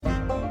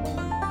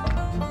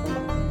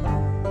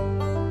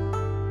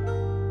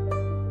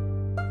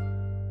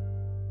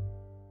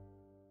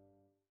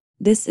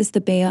This is the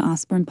Bea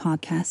Osborne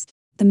Podcast,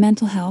 the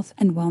mental health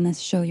and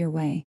wellness show your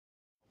way.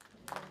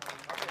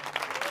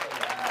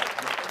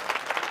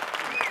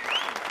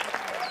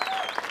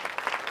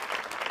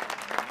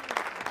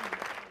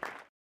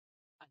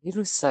 A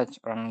little search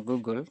on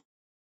Google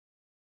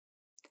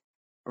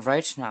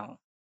right now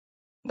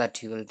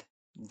that you'll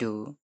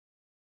do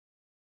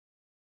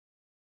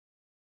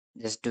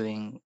just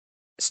doing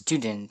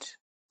student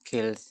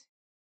kills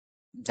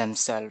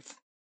themselves.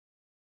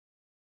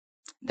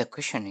 The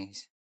question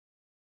is,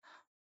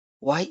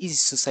 why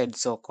is suicide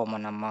so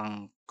common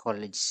among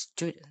college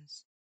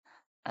students?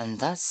 And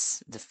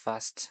that's the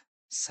first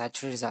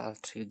search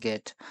result you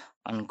get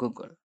on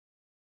Google.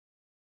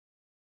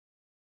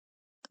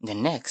 The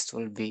next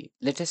will be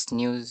latest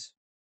news,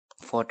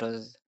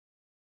 photos,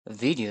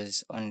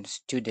 videos on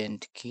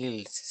student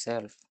kills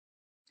self.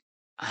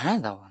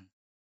 Another one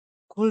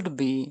could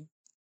be,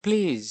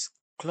 please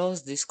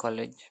close this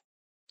college.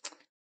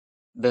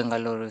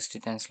 Bengaluru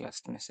student's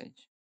last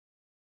message.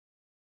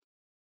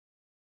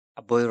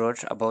 A boy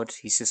wrote about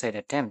his suicide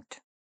attempt.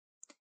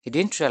 He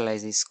didn't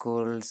realize his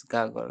school's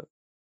gaggle.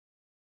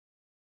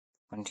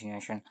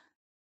 Continuation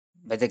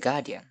by The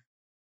Guardian.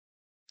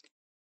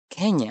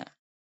 Kenya.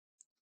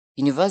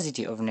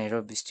 University of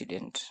Nairobi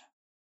student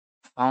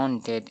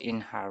found dead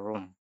in her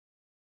room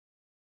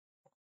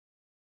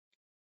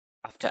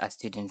after a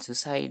student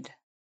suicide.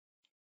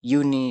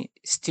 Uni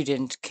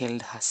student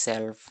killed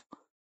herself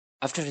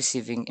after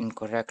receiving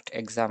incorrect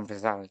exam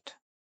result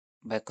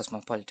by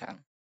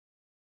Cosmopolitan.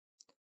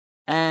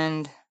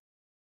 And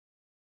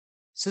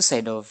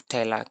suicide of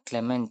Taylor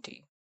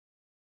Clementi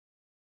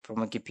from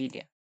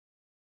Wikipedia.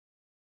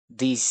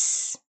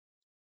 This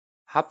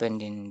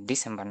happened in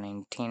December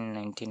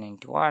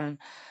 1991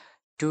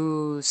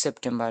 to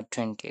September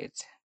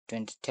 20th,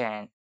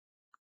 2010.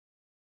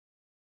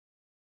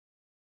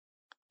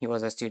 He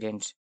was a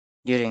student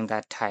during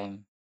that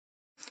time,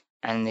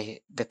 and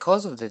the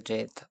cause of the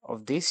death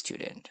of this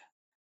student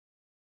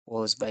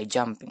was by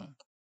jumping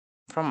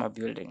from a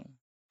building.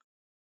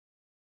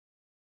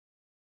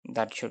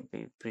 That should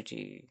be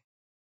pretty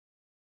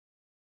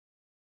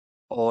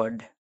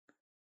odd,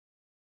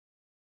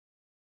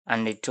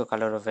 and it took a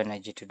lot of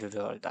energy to do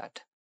all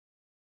that.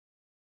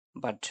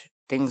 But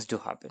things do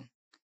happen.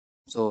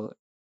 So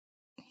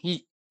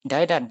he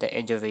died at the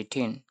age of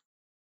 18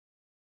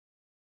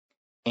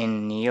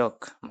 in New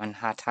York,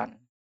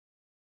 Manhattan,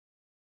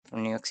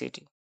 from New York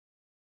City.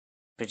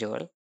 Pretty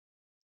well.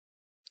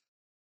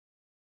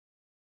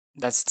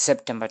 That's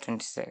September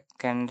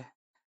 22nd,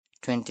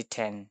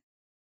 2010.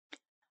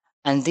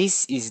 And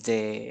this is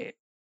the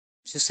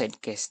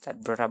suicide case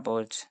that brought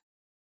about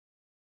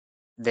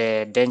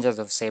the dangers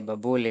of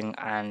cyberbullying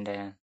and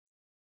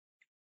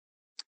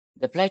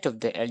the plight of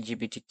the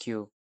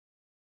LGBTQ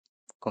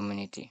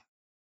community.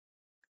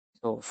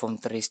 So, Form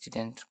 3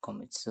 student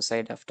commits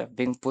suicide after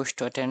being pushed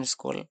to attend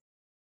school.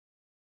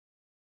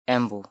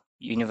 Embu,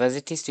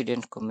 university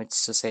student commits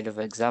suicide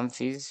over exam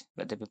fees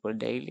by the people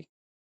daily.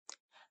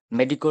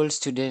 Medical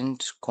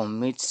student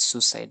commits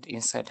suicide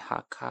inside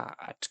her car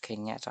at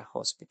Kenyatta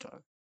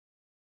Hospital.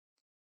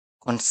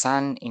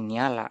 Concern in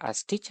Yala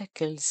as teacher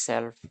kills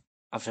self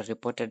after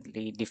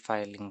reportedly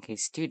defiling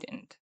his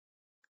student.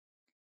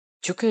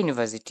 Chuka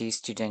University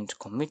student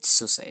commits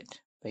suicide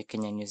by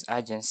Kenya News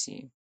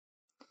Agency.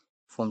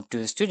 Form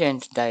 2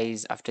 student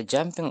dies after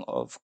jumping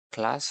off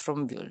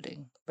classroom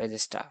building by the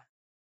Star.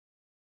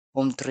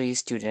 Form 3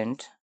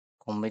 student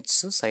commits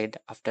suicide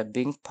after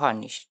being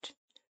punished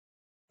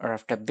or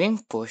after being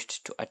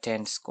pushed to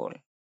attend school.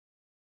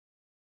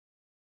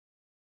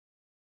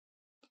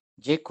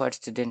 JQuat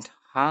student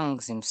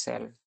hangs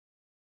himself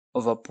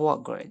over poor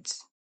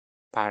grades.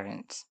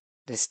 Parents,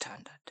 the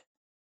Standard.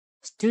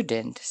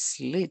 Student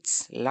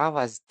slits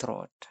lover's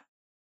throat,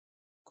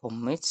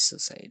 commits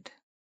suicide.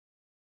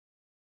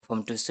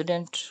 Form 2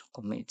 student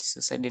commits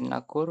suicide in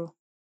Nakuru.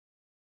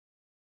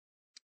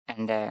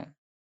 And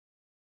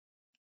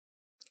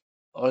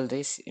all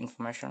this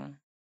information,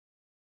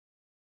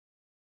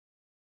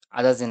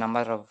 others in a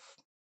matter of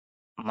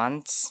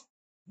months,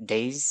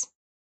 days,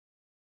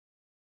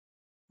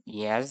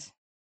 years,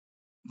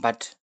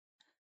 but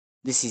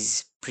this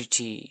is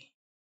pretty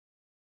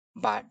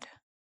bad.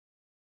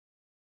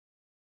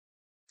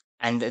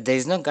 And there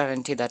is no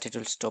guarantee that it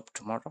will stop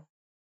tomorrow,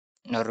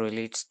 nor will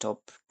it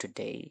stop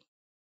today,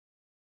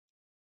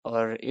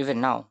 or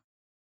even now,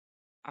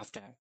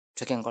 after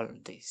talking all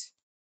of this.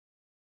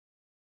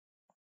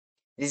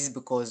 This is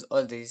because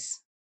all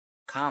this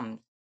comes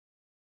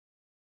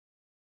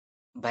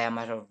by a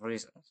matter of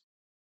reasons,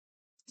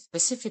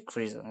 specific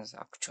reasons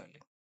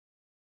actually,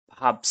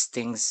 perhaps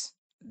things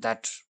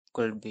that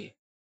could be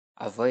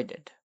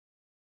avoided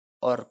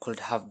or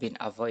could have been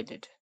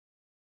avoided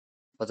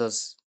for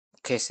those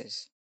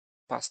cases,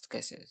 past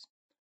cases,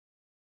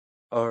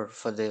 or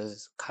for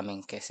those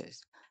coming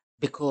cases.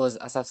 Because,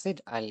 as I've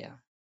said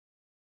earlier,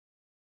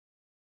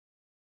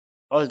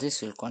 all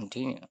this will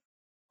continue.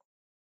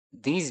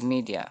 These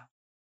media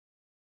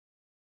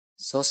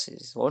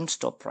sources won't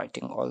stop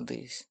writing all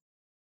this,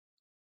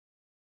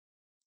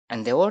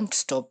 and they won't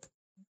stop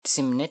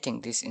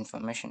disseminating this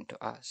information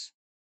to us,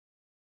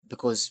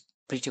 because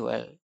pretty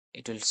well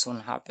it will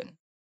soon happen.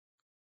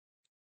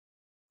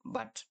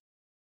 But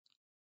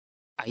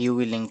are you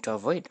willing to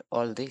avoid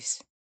all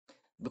this?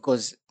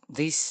 Because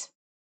this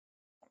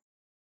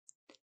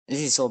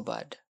is so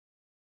bad.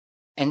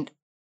 And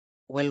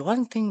well,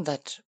 one thing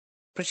that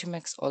pretty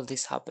makes all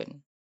this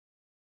happen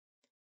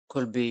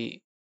could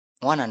be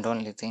one and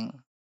only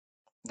thing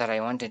that I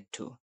wanted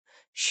to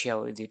share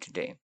with you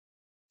today.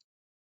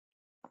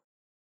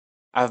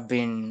 I've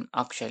been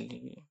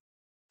actually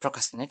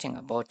procrastinating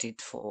about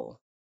it for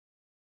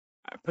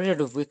a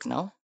period of week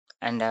now,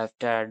 and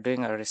after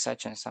doing a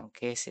research on some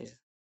cases,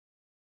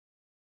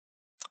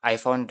 I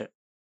found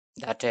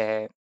that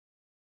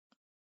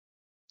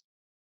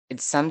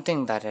it's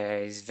something that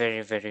is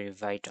very, very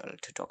vital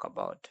to talk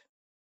about.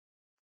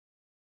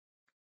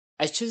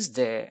 I choose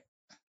the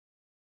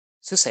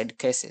suicide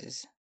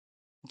cases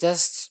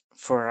just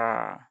for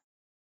a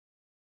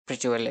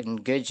pretty well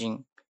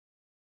engaging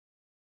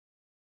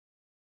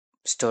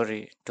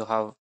story to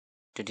have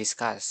to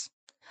discuss.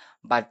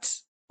 But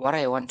what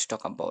I want to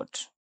talk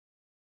about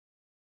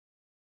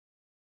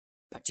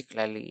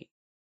particularly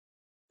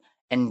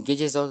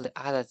engages all the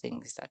other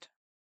things that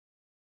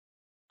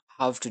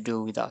have to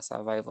do with our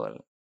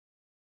survival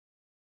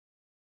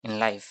in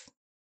life.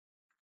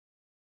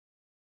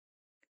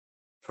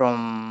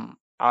 From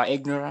our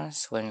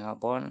ignorance when we were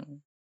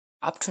born,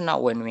 up to now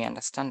when we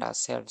understand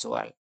ourselves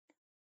well,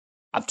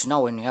 up to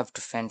now when we have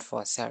to fend for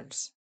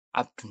ourselves,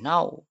 up to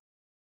now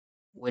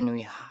when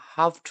we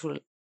have to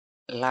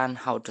learn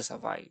how to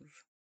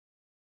survive.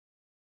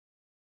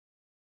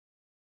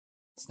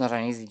 It's not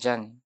an easy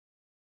journey,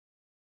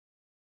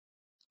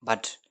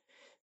 but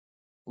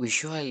we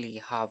surely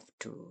have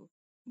to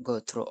go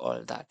through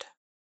all that.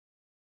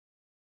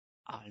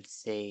 I'll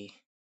say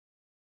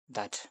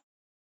that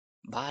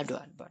bad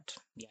word, but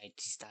yeah, it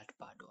is that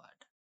bad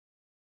word.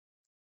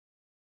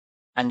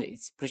 And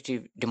it's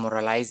pretty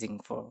demoralizing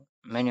for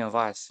many of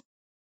us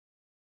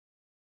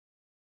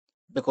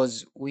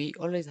because we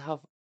always have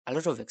a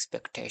lot of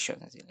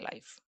expectations in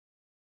life.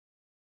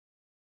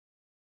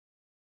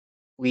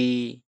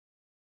 We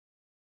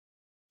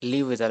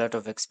live with a lot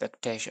of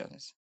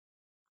expectations,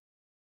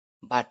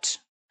 but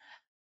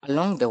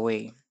along the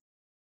way,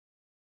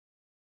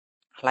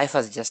 life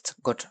has just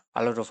got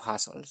a lot of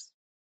hassles,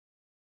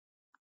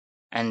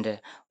 and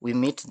we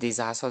meet these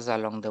hassles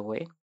along the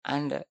way,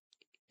 and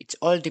it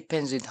all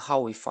depends with how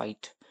we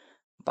fight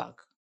back.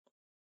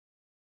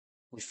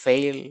 We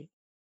fail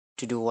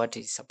to do what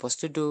is supposed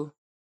to do,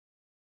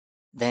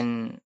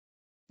 then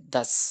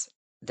that's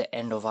the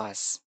end of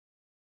us.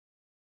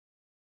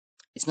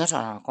 It's not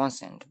on our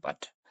consent,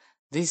 but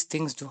these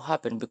things do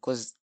happen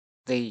because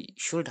they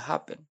should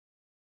happen.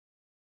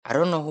 I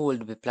don't know who will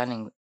be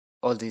planning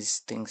all these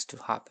things to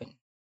happen,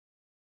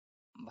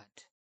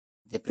 but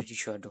they're pretty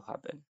sure to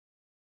happen.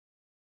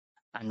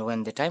 And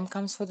when the time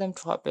comes for them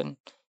to happen,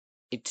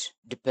 it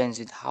depends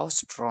with how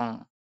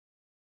strong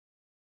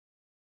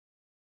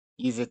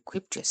you've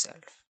equipped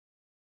yourself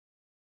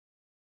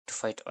to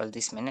fight all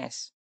this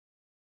menace.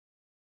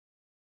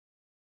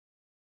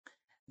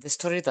 The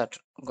story that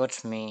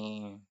got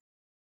me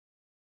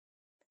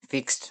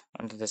fixed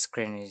onto the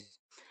screen is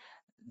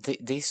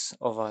this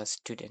of a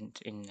student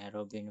in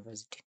Nairobi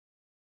University,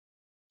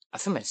 a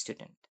female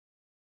student.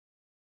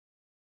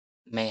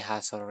 May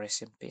her soul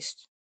rest in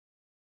peace.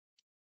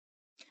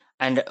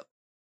 And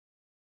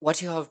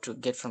what you have to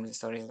get from the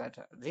story is that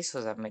this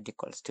was a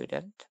medical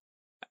student,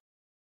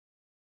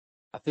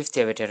 a fifth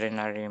year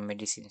veterinary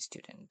medicine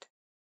student.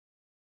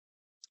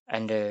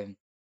 And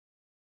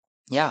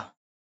yeah,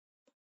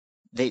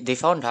 they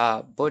found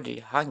her body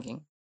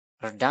hanging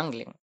or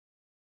dangling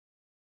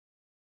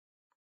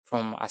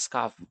from a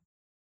scarf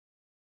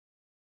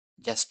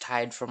just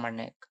tied from her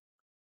neck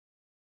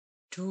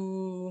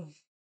to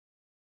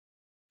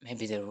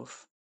maybe the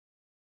roof,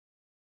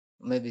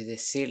 maybe the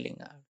ceiling.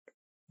 I'll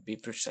be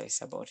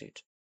precise about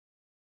it.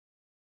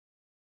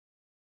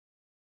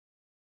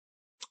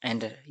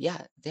 And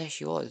yeah, there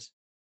she was.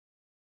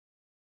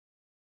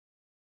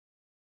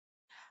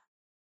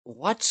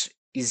 What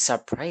is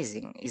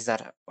surprising is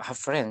that her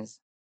friends,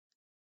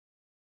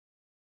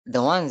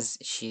 the ones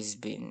she's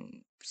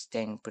been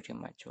staying pretty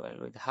much well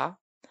with her,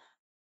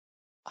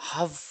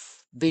 have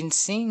been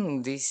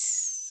seeing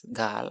this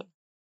girl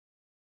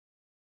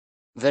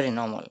very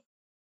normal.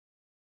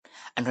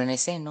 And when I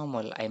say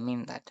normal, I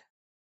mean that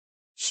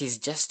she's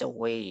just the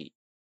way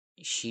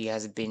she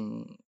has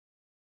been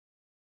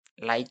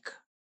like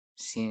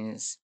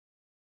since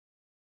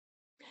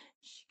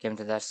she came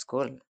to that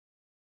school.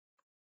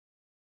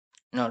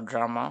 No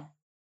drama,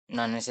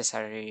 no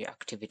necessary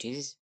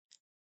activities,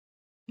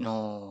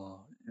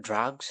 no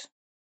drugs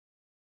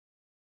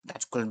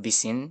that could be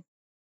seen.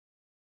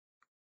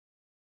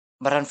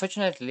 But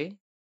unfortunately,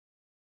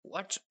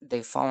 what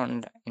they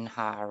found in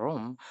her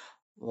room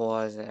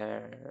was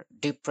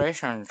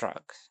depression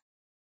drugs.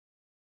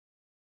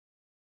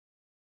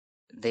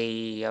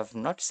 They have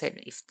not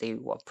said if they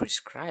were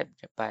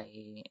prescribed by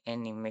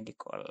any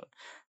medical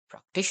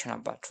practitioner,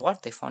 but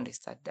what they found is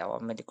that there were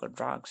medical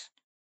drugs,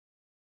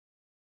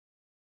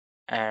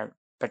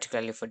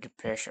 particularly for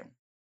depression,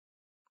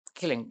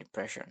 killing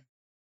depression.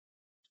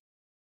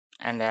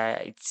 And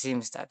it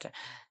seems that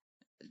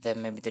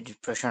maybe the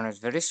depression was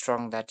very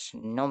strong that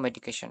no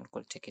medication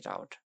could take it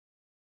out.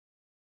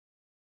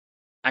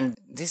 And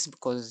this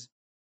because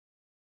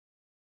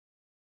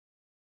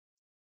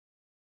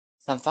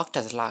some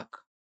factors lack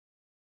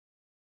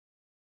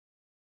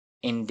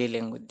in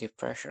dealing with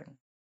depression.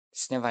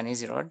 It's never an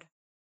easy road.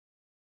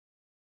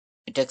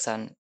 It takes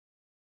an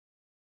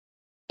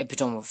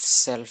epitome of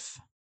self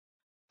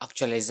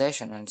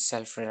actualization and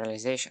self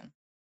realization.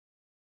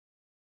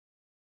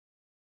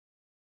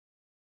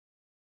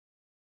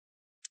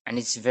 And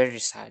it's very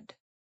sad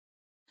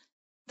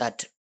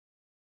that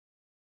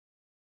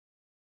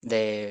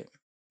the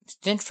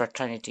student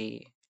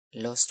fraternity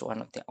lost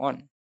one of their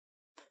own.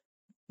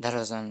 That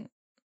was on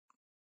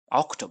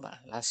October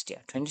last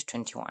year,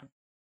 2021.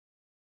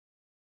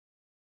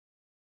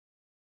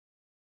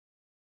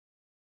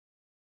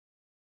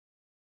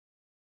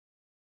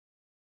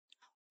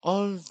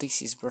 All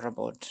this is brought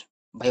about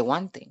by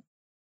one thing,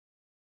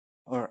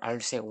 or I'll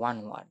say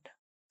one word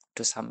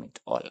to sum it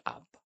all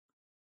up,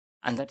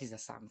 and that is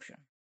assumption.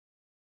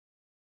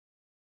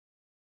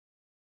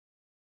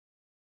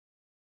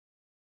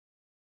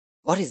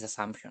 What is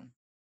assumption?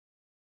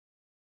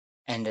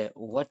 And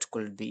what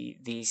could be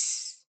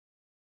this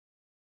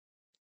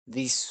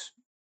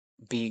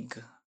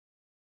big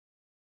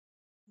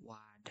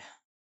word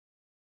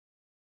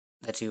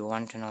that you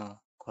want to know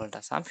called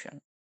assumption?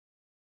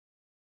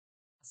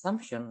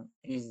 Assumption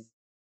is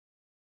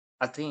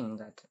a thing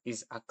that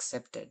is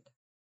accepted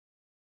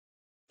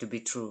to be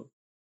true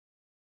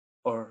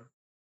or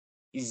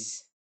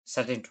is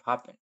certain to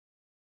happen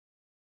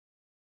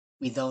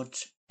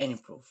without any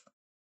proof.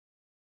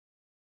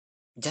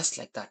 Just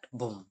like that,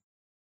 boom.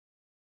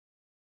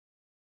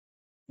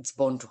 It's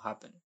bound to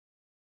happen.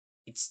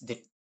 It's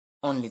the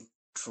only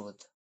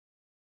truth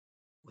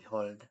we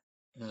hold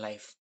in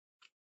life.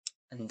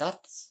 And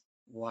that's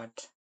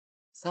what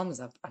sums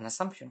up an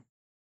assumption.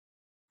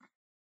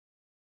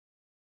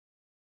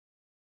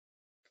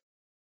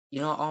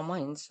 Our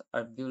minds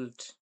are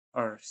built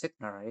or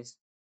secularized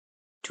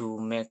to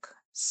make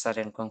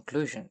certain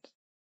conclusions.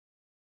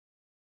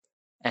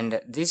 And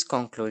these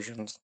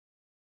conclusions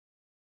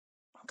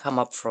come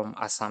up from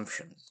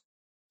assumptions.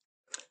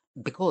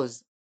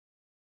 Because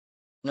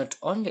not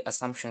only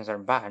assumptions are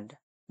bad,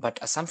 but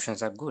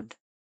assumptions are good.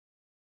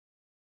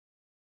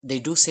 They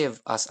do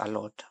save us a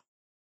lot.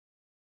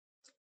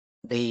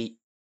 They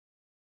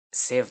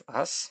save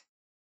us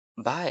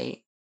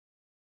by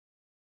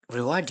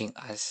rewarding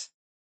us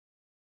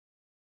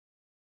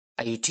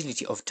a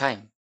utility of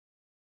time.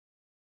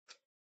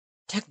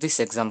 Take this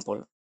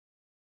example.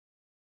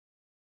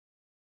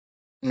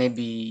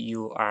 Maybe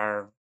you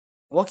are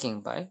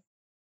walking by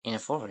in a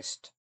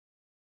forest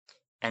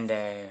and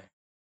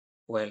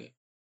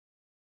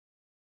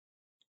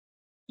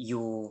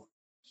you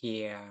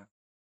hear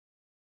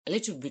a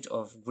little bit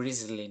of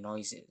grisly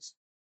noises.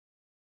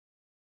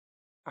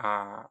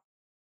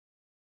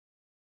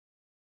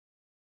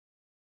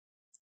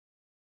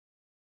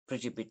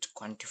 Pretty bit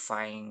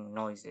quantifying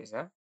noises,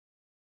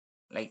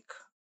 like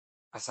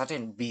a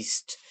certain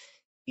beast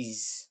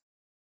is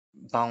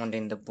bound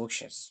in the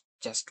bushes,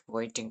 just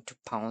waiting to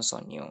pounce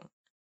on you.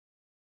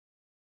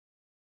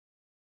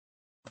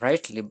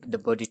 Rightly, the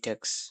body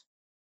takes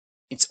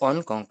its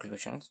own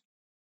conclusions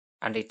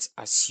and it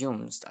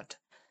assumes that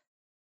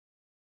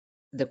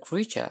the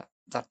creature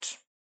that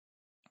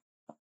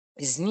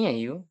is near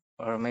you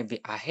or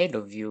maybe ahead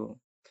of you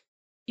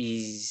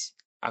is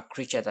a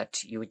creature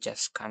that you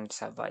just can't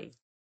survive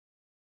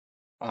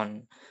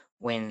on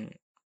when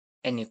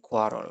any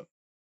quarrel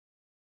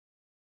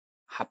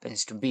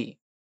happens to be.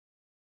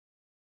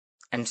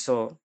 And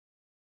so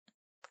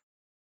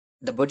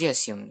the body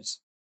assumes,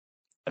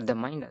 or the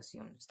mind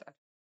assumes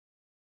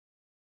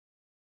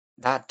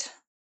that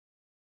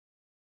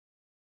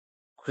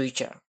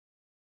creature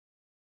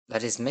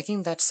that is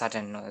making that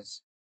certain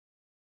noise,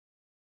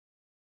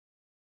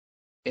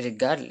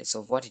 regardless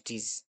of what it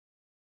is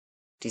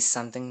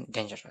something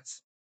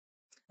dangerous.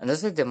 And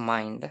that's why the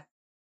mind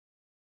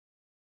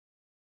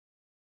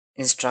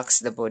instructs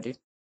the body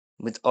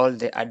with all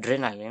the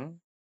adrenaline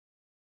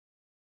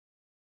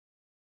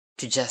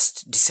to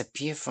just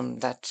disappear from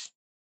that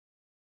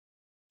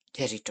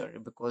territory,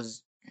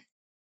 because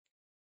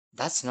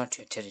that's not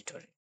your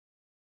territory.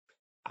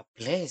 A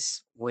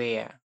place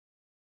where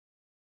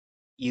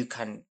you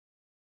can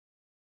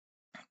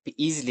be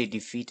easily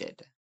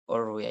defeated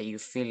or where you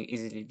feel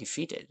easily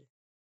defeated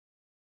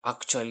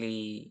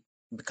actually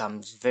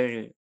becomes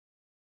very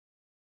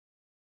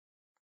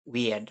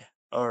weird,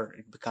 or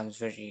it becomes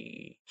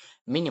very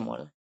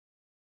minimal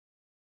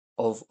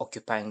of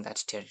occupying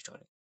that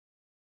territory.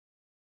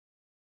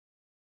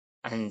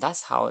 And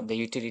that's how the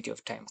utility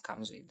of time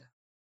comes with.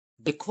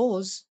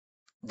 Because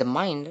the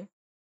mind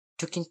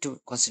took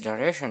into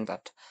consideration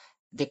that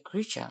the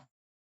creature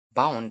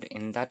bound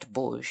in that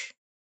bush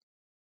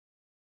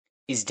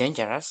is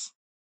dangerous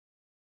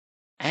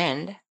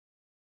and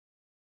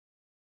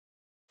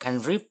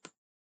can rip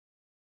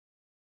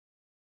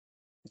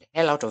the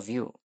hell out of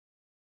you.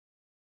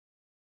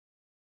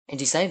 He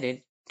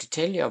decided to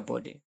tell your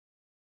body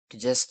to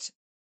just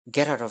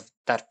get out of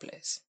that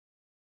place.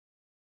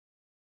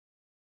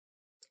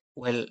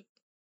 Well,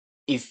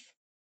 if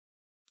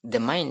the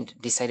mind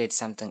decided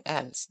something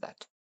else,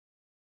 that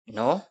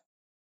no,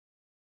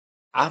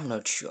 I'm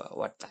not sure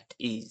what that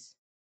is.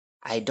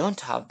 I don't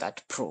have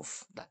that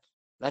proof that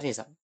that is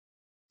a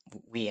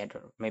weird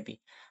or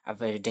maybe a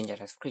very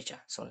dangerous creature.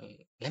 So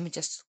let me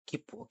just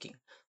keep walking,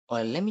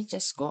 or let me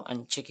just go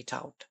and check it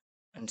out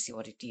and see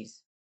what it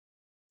is.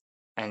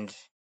 And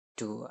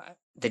to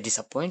the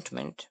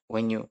disappointment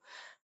when you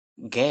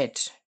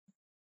get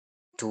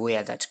to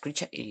where that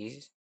creature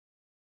is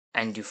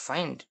and you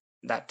find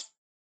that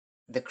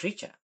the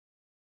creature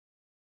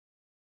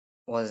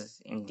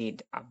was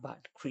indeed a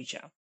bad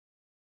creature,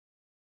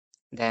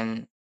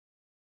 then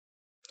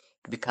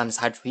it becomes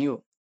hard for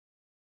you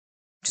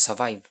to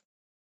survive.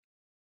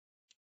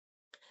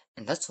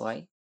 And that's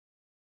why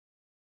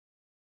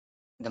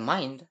the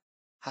mind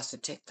has to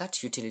take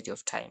that utility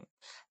of time,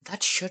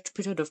 that short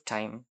period of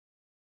time,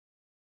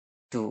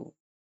 to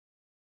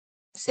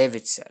save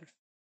itself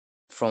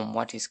from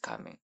what is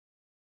coming.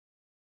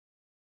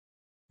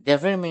 There are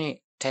very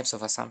many types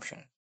of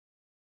assumptions: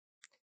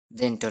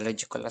 the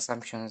ontological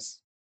assumptions,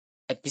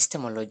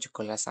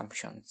 epistemological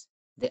assumptions,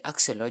 the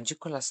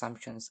axiological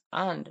assumptions,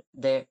 and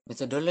the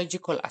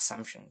methodological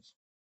assumptions,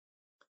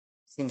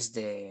 seems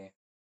the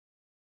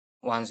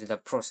ones with the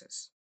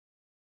process.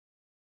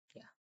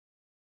 Yeah.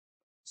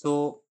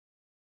 So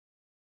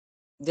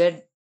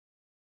they're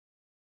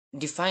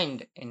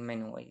defined in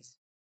many ways,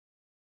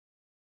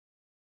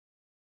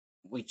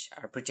 which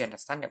are pretty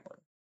understandable,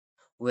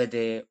 where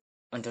the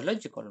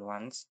ontological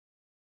ones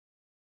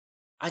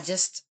are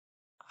just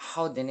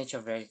how the nature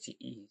of reality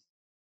is,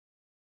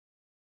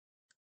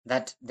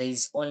 that there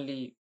is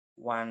only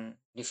one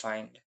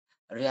defined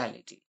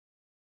reality.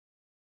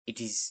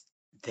 It is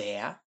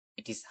there,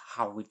 it is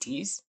how it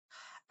is,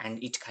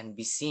 and it can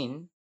be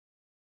seen,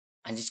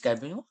 and it can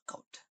be worked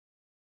out.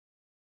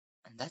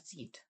 And that's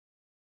it.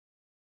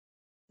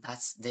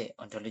 That's the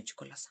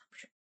ontological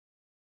assumption.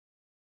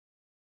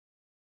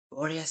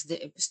 Whereas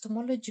the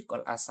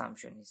epistemological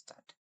assumption is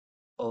that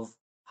of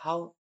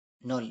how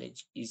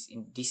knowledge is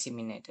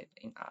disseminated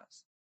in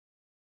us.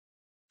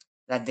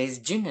 That there is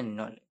genuine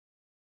knowledge,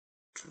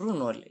 true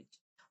knowledge,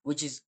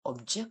 which is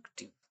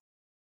objective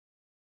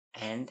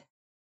and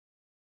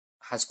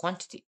has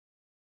quantity.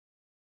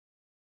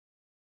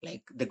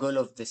 Like the goal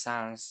of the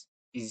science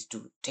is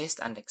to test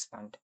and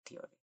expand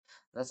theory.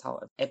 That's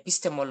how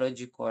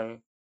epistemological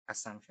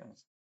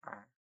assumptions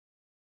are.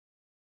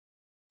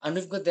 And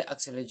we've got the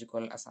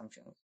axiological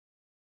assumptions,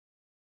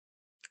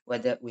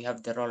 where we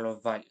have the role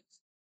of values,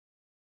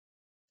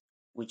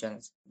 which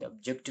one's the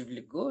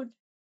objectively good,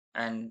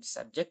 and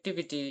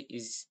subjectivity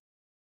is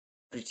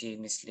pretty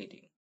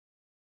misleading.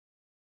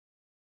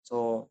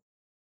 So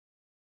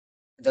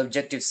the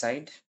objective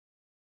side,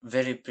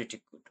 very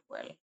pretty good,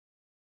 well,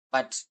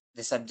 but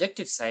the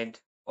subjective side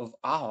of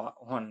our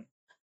own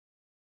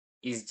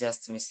is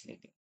just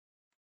misleading.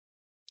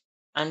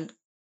 And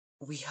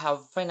we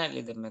have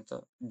finally the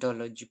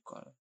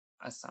methodological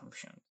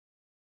assumption.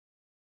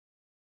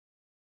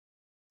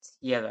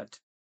 Here that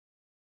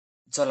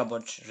it's all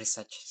about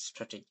research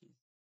strategy,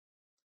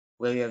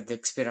 where we have the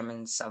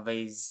experiments,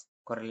 surveys,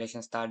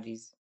 correlation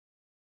studies,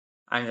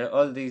 and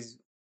all these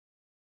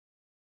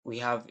we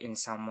have in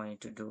some way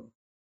to do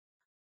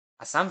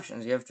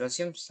assumptions. We have to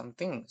assume some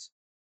things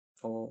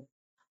for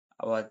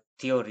our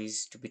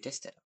theories to be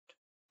tested out,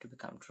 to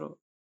become true.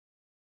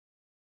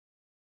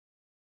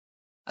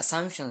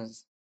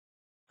 Assumptions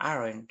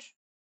aren't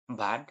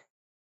bad,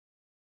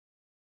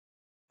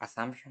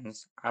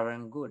 assumptions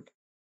aren't good.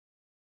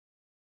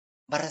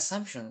 But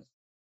assumptions,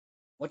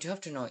 what you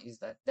have to know is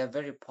that they're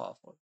very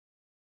powerful.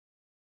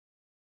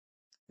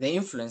 They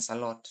influence a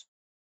lot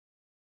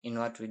in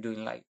what we do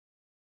in life.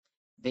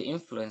 They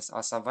influence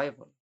our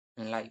survival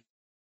in life.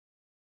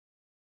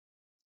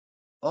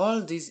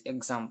 All these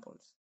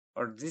examples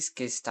or these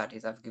case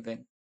studies I've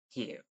given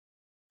here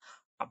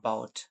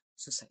about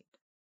suicide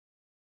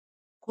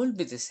could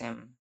be the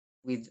same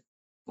with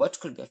what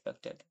could be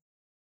affected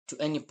to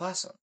any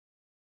person,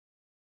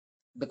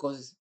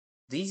 because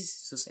these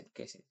suicide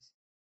cases,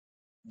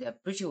 they are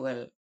pretty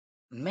well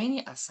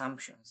many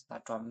assumptions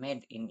that were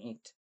made in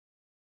it.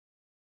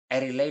 I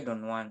relied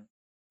on one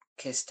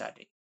case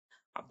study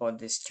about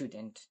the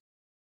student,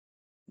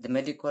 the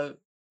medical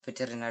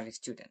veterinary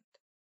student,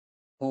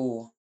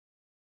 who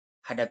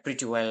had a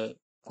pretty well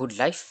good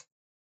life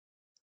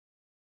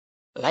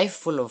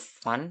full of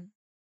fun,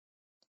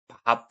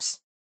 perhaps,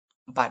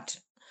 but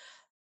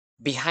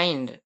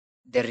behind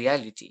the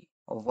reality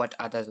of what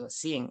others were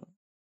seeing,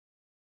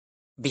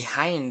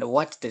 behind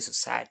what the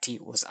society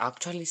was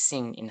actually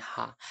seeing in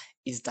her,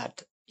 is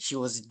that she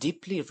was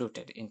deeply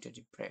rooted into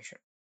depression,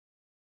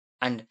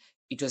 and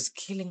it was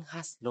killing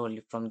her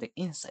slowly from the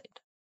inside.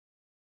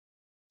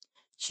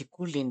 She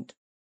couldn't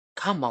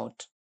come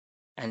out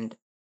and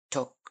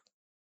talk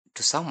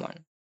to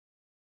someone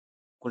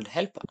could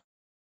help her,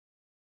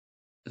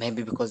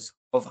 maybe because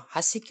of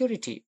her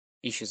security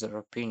issues or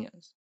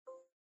opinions.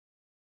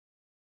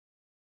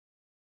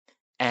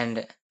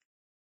 And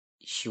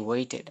she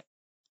waited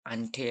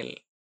until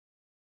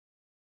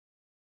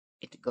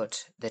it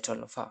got the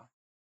toll of her.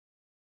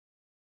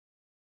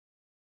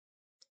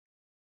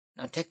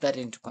 Now take that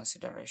into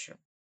consideration,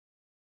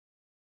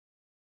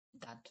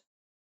 that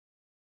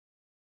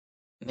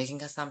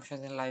making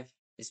assumptions in life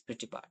is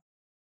pretty bad.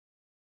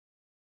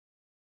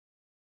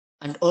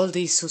 And all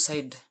these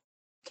suicide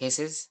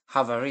cases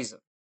have a reason.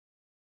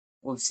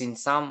 We've seen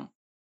some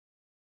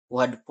who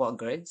had poor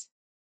grades.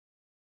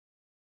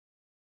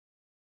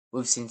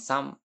 We've seen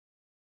some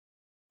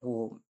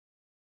who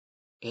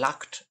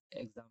lacked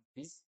exam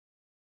fees.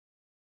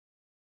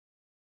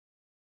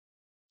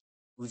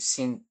 We've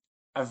seen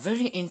a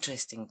very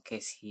interesting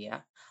case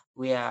here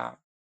where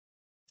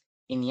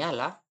in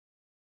Yala,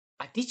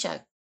 a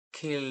teacher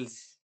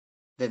kills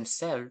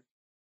themselves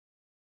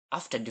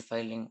after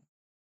defiling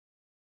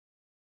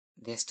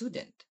their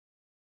student.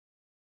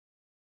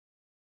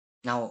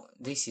 Now,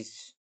 this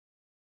is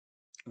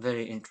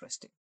very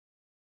interesting.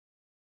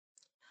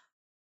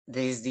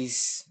 There is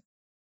this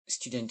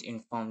student in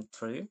Form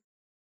 3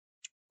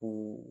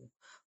 who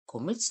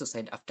commits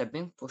suicide after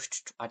being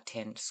pushed to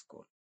attend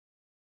school.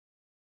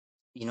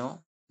 You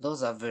know,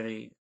 those are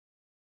very.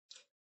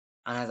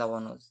 Another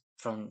one was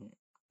from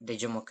the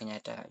Jomo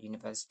Kenyatta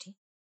University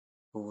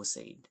who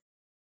said,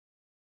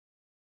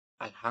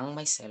 I'll hang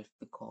myself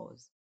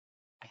because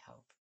I have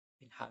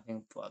been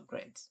having poor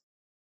grades.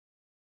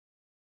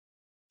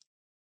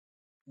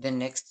 The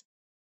next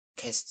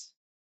case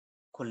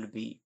could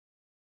be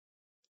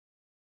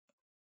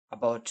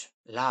about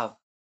love,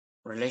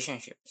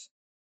 relationships.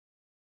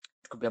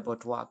 It could be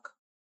about work.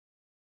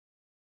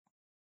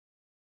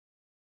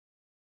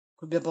 It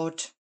could be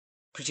about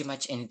pretty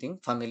much anything,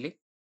 family,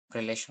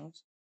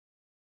 relations.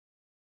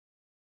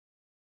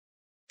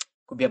 It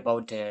could be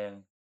about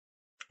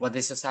what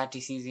the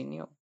society sees in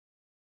you,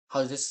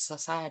 how the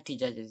society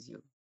judges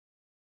you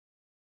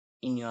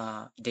in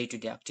your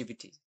day-to-day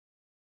activities,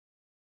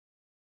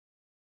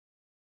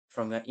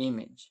 from your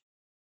image,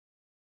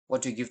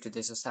 what you give to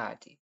the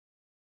society,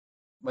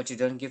 what you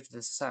don't give to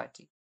the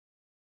society.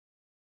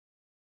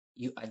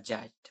 You are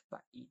judged by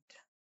it.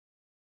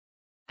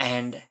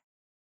 And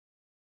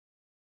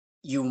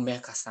you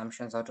make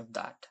assumptions out of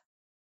that.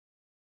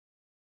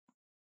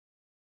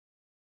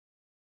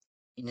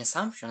 In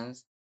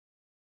assumptions,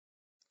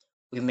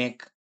 we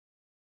make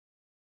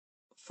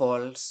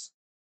false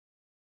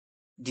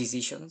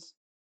decisions.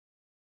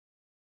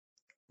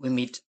 We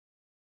meet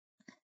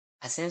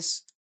a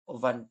sense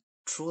of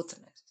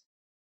untruthness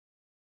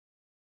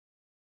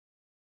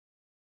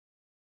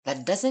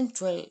that doesn't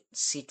well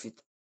sit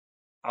with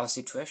our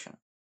situation,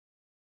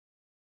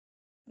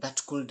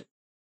 that could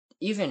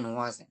even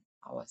worsen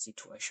our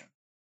situation.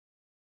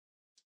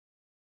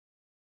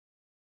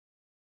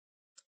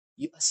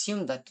 You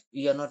assume that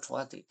you are not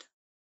worth it.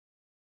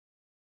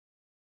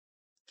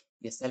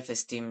 Your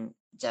self-esteem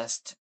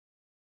just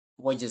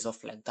wages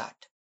off like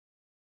that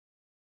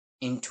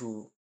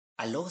into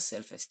a low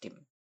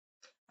self-esteem.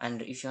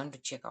 And if you want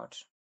to check out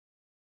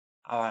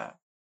our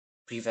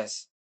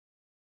previous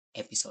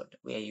episode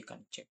where you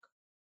can check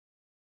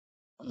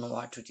on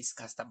what we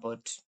discussed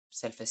about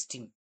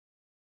self-esteem,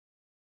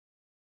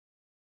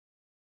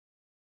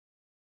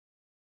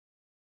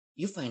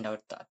 you find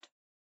out that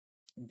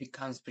it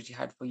becomes pretty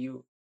hard for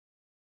you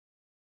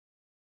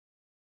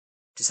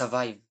to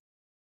survive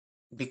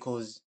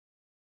because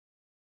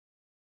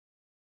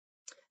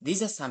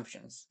these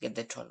assumptions get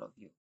the toll of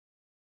you.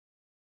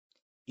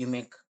 You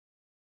make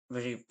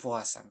very poor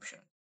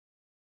assumptions.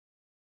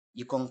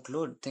 You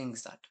conclude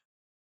things that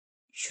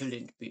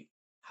shouldn't be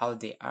how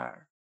they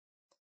are.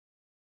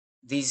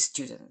 These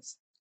students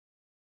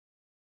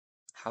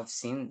have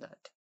seen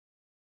that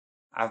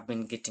I've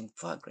been getting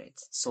poor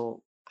grades.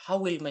 So how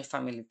will my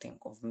family think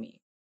of me?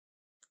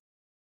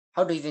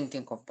 How do I even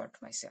think about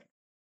myself?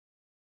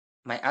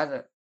 My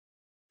other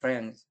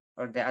friends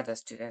or the other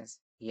students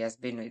he has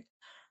been with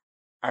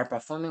are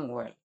performing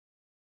well.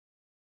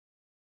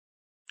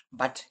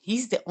 But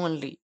he's the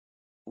only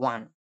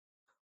one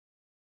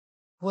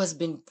who has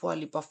been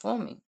poorly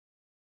performing.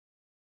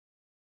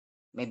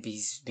 Maybe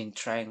he's been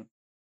trying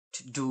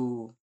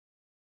to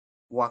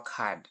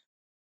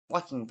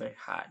working very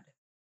hard,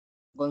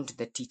 going to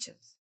the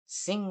teachers,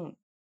 seeing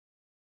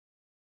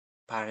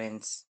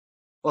parents,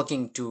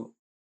 walking to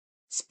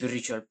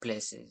spiritual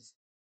places,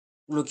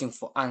 looking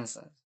for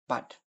answers,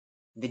 but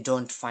they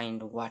don't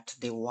find what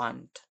they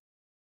want.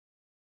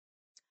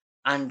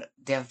 And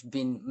they have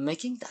been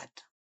making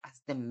that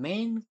as the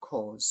main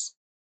cause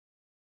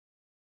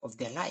of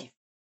their life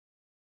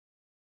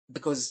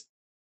because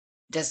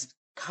it has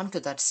come to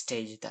that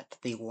stage that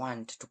they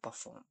want to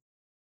perform.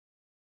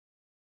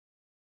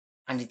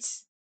 And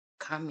it's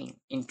coming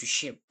into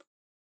shape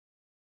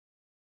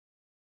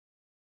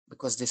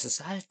because the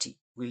society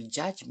will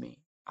judge me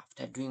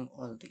after doing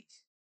all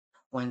this.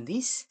 When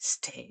this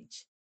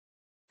stage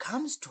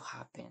comes to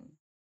happen,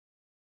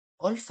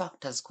 all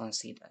factors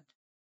considered,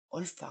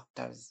 all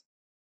factors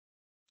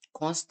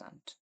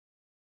constant,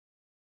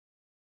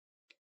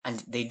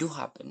 and they do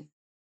happen,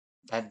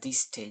 that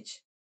this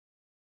stage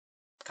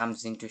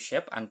comes into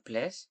shape and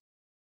place,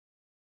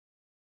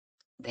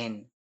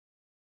 then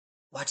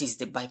what is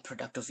the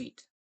byproduct of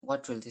it?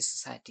 What will the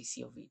society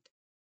see of it?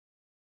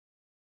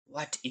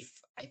 What if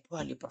I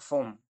poorly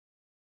perform?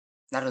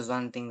 That was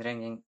one thing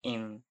ringing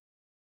in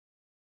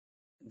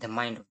the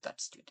mind of that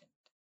student.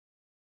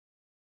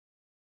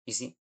 You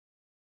see,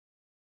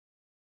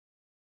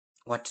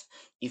 what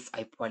if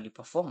I poorly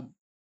perform?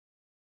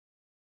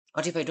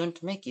 What if I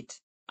don't make it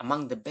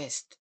among the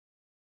best?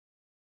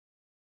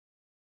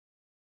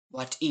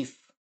 What if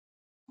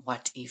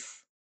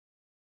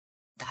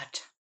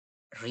that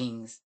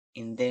rings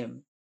in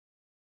them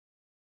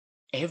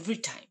every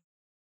time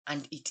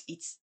and it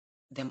eats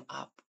them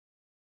up?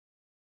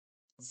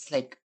 It's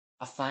like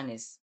a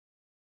furnace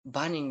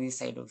burning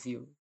inside of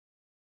you.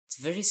 It's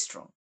very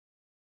strong.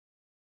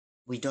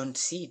 We don't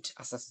see it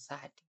as a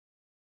society.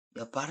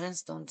 Your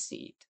parents don't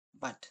see it,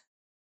 but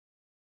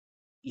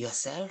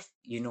yourself,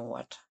 you know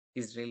what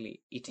is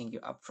really eating you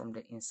up from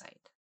the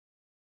inside.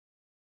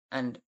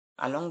 And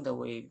along the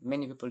way,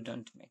 many people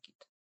don't make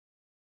it.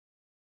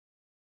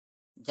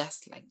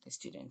 Just like the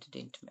student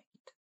didn't make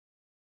it.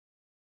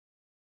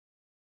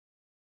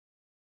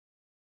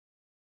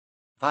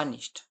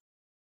 Vanished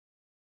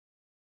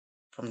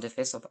from the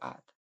face of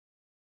earth.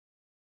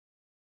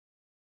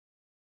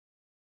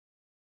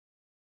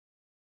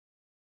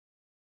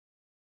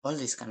 All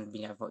this can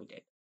be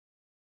avoided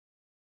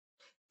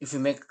if we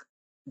make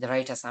the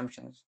right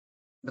assumptions,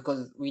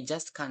 because we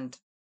just can't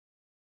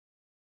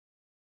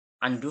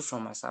undo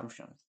from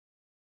assumptions.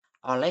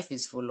 Our life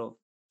is full of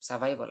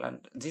survival,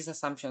 and these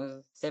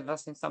assumptions save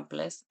us in some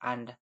place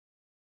and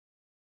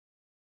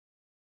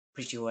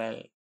pretty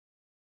well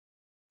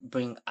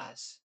bring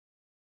us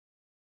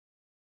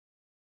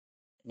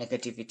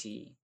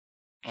negativity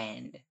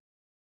and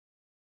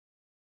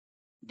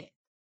death.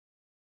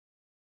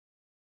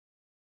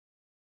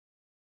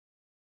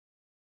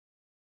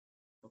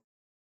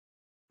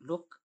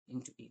 Look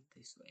into it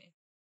this way,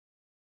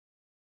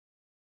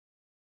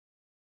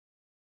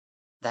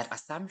 that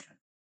assumptions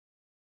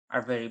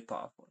are very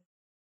powerful.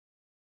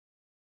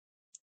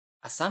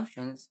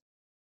 Assumptions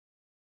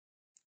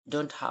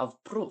don't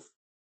have proof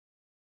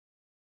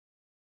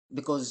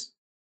because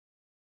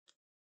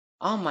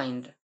our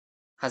mind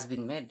has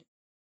been made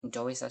into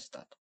a way such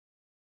that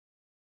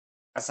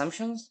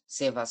assumptions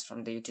save us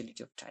from the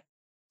utility of time,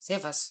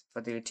 save us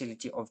for the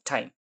utility of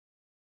time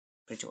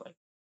pretty well.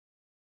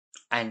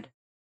 And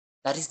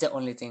that is the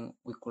only thing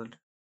we could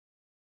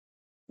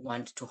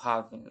want to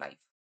have in life.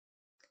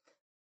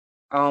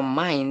 Our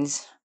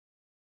minds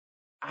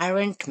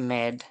aren't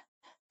made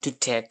to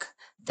take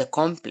the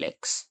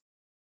complex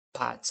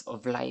parts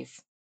of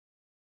life,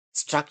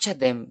 structure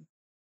them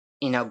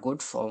in a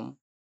good form,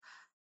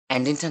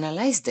 and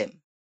internalize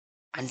them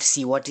and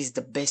see what is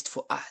the best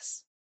for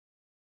us.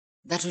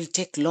 That will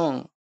take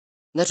long.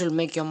 That will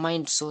make your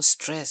mind so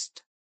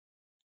stressed.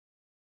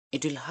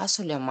 It will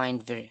hustle your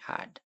mind very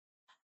hard.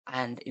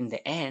 And in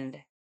the end,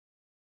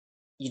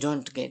 you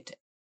don't get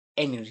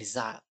any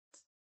result.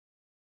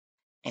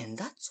 And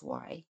that's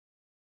why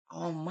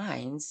our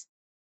minds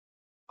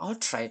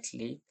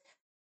outrightly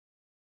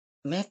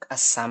make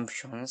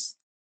assumptions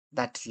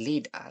that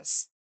lead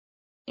us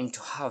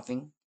into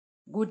having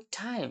good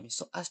time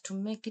so as to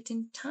make it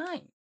in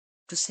time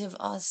to save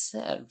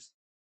ourselves.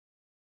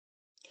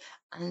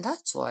 And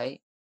that's why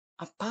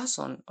a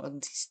person or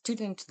the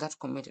student that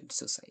committed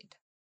suicide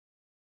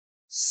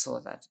saw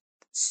that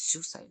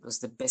suicide was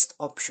the best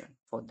option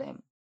for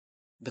them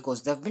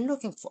because they've been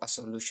looking for a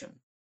solution.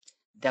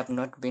 They have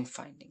not been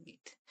finding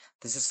it.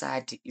 The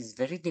society is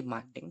very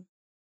demanding.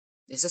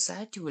 The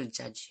society will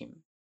judge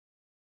him.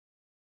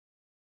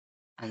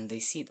 And they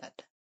see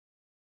that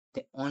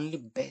the only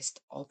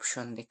best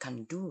option they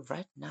can do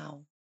right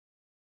now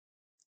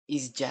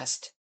is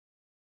just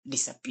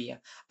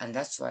disappear. And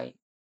that's why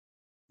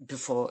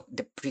before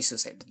the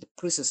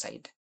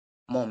pre-suicide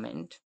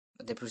moment,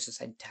 the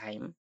pre-suicide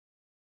time,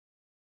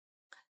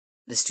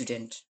 the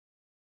student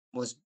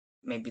was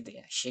maybe they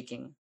are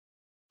shaking,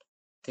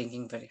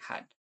 thinking very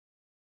hard,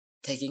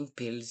 taking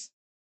pills,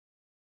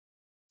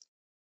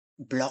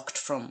 blocked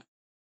from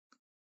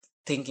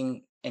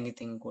thinking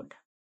anything good,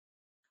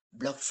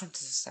 blocked from the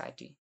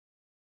society.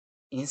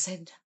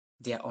 Inside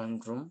their own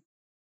room,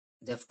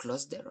 they've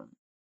closed their room,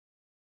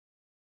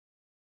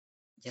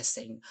 just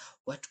saying,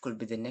 what could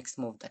be the next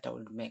move that I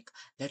would make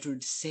that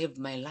would save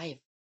my life?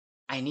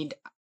 I need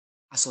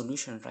a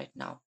solution right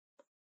now.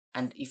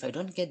 And if I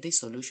don't get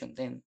this solution,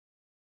 then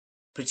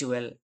pretty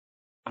well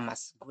I'm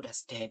as good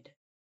as dead.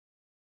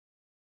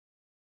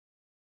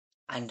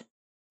 And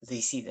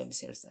they see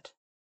themselves that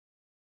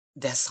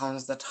there are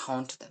sounds that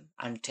haunt them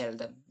and tell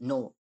them,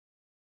 no,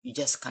 you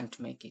just can't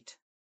make it.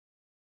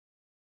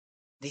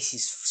 This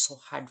is so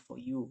hard for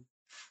you.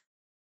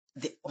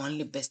 The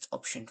only best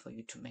option for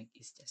you to make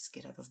is just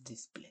get out of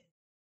this place.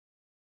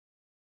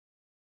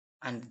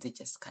 And they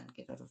just can't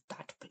get out of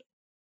that place.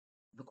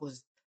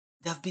 because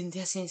they have been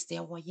there since they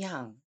were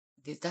young.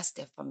 That's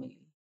their family.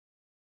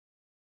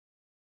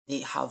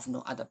 They have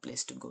no other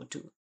place to go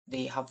to.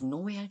 They have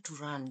nowhere to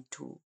run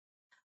to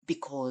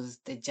because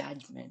the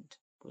judgment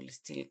will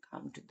still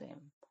come to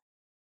them.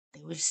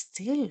 They will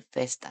still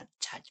face that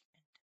judgment.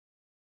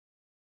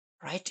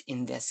 Right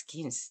in their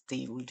skins,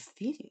 they would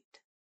feel it,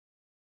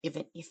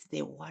 even if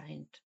they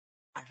weren't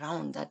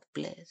around that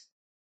place.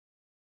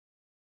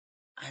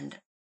 And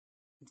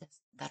just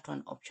that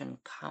one option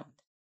comes,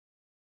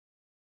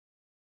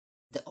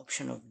 the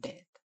option of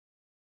death.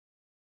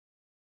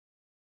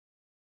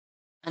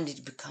 And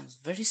it becomes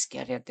very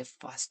scary at the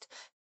first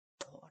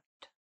thought,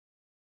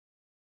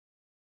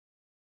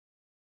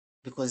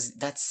 because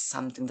that's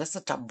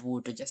a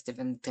taboo to just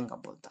even think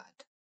about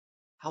that.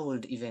 How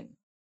would even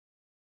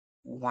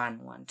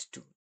one want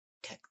to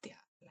take their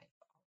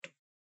life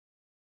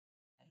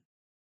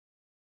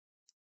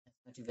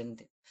out of them?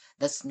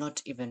 That's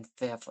not even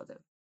fair for them.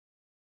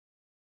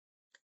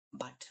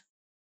 But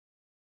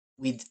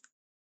with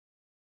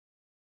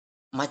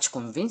much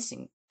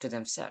convincing to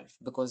themselves,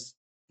 because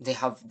they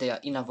have their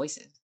inner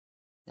voices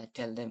that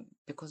tell them,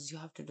 because you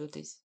have to do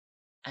this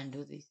and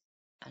do this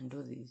and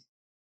do this,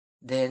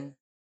 then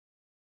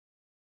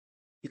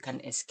you can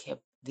escape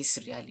this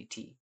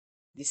reality,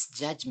 this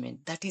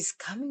judgment that is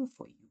coming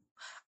for you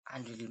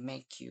and will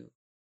make you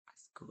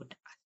as good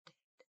as dead.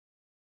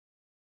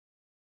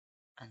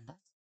 And that's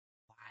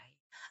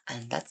why,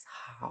 and that's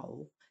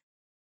how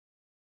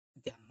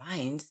their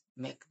minds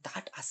make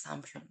that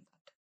assumption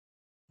that,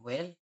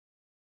 well,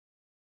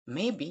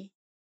 maybe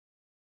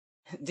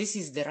this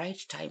is the right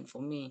time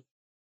for me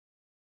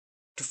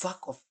to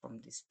fuck off from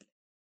this place.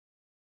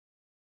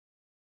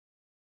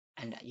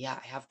 And yeah,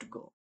 I have to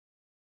go.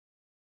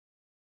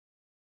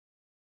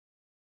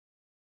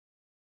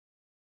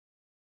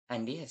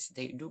 And yes,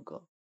 they do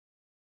go.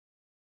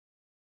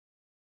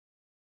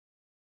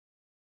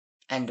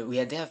 And we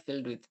are there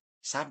filled with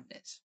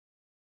sadness.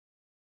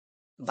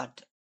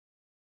 But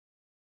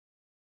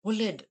who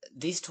led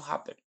this to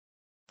happen?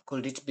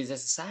 Could it be the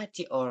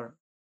society or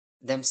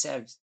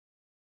themselves?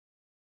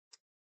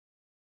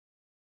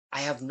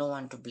 I have no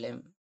one to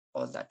blame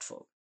all that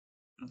for.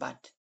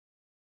 But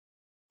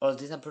all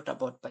these are brought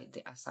about by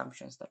the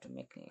assumptions that we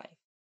make in life.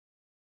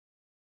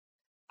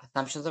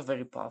 Assumptions are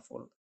very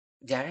powerful.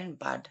 They aren't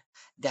bad,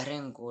 they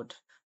aren't good,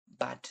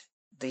 but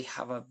they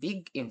have a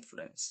big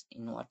influence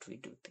in what we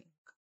do think.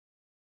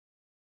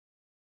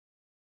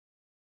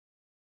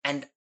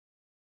 And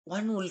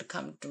one will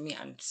come to me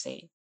and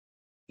say,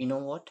 you know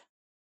what?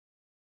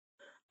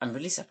 I'm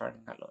really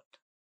suffering a lot.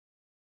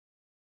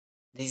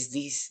 There's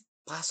this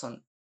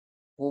person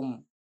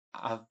whom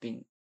I've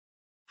been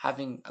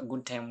having a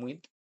good time with.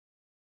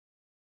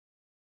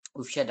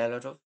 We've shared a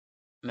lot of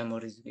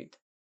memories with.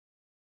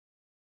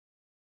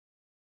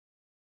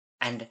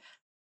 And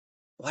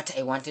what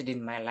I wanted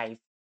in my life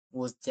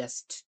was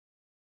just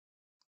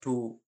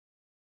to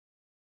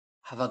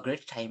have a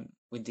great time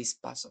with this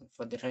person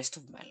for the rest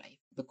of my life,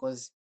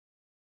 because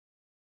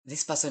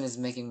this person is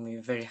making me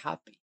very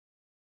happy.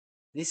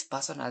 This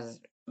person has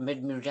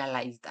made me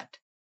realize that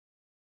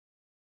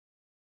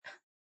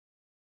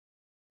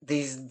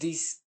there's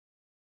this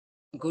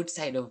good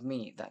side of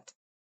me that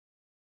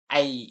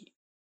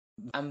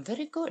I'm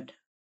very good.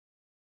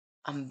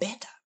 I'm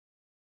better.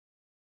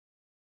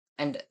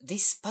 And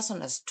this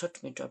person has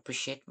taught me to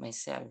appreciate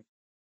myself,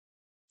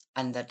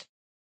 and that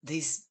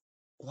there's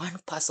one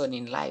person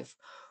in life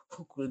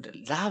who could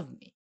love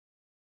me.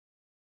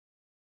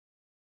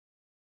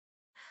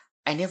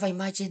 I never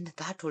imagined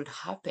that would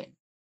happen.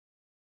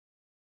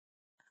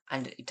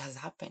 And it has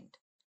happened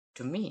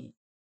to me.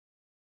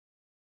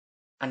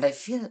 And I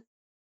feel,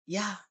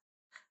 yeah,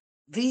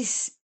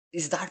 this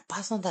is that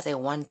person that I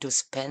want to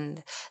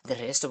spend the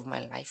rest of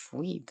my life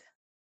with.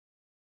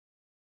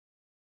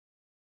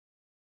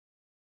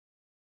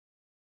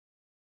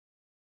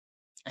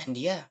 And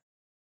yeah,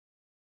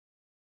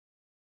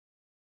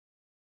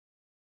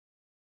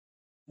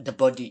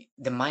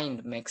 the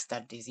mind makes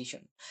that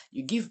decision.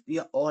 You give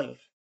your all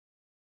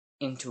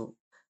into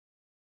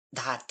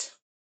that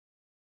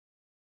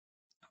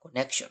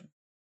connection,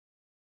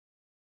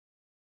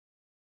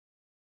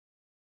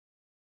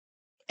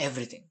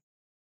 everything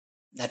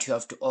that you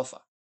have to offer,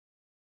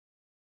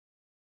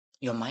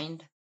 your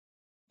mind,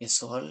 your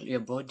soul, your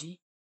body,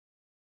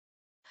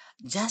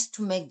 just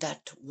to make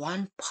that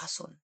one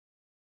person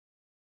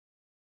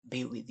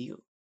be with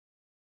you.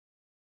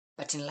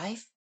 But in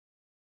life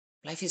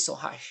is so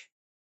harsh.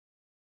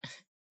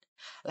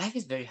 Life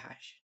is very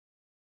harsh,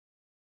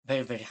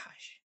 very, very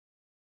harsh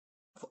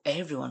for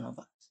every one of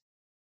us.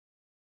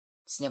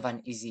 It's never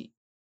an easy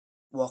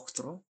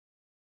walkthrough,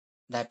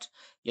 that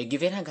you're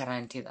given a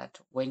guarantee that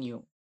when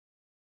you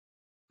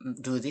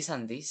do this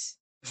and this,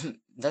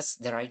 that's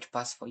the right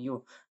path for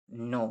you.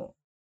 No,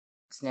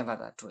 it's never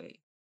that way.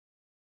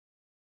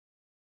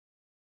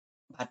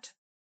 But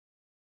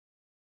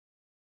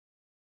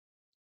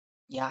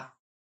yeah,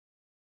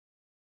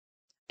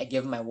 I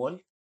gave my all,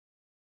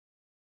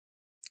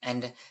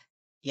 and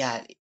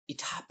yeah,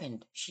 it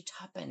happened. Shit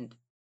happened.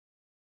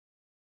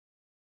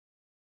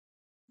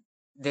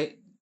 they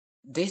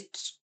they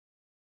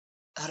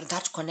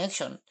that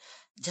connection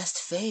just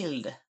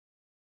failed.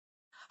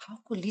 How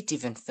could it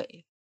even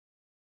fail?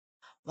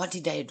 What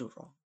did I do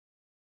wrong?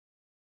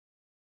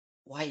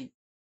 Why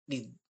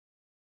did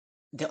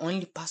the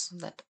only person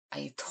that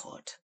I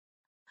thought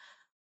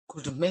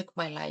could make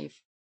my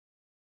life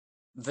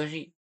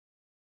very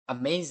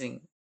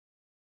amazing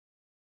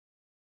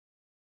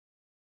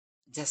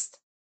just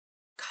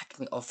cut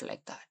me off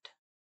like that?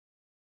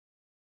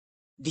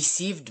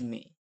 Deceived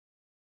me.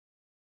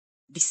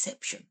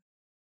 Deception.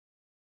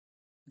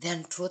 The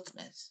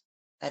untruthness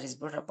that is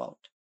brought about.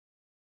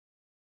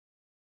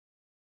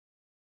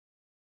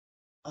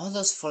 All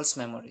those false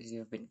memories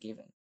you've been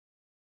given.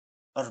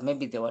 Or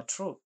maybe they were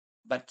true,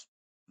 but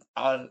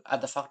all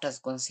other factors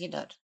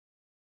considered,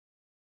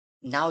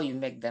 now you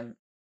make them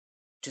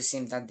to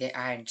seem that they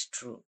aren't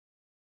true,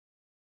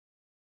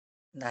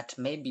 that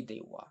maybe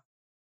they were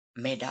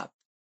made up.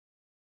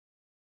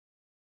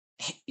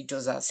 It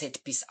was a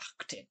set piece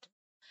acted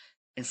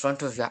in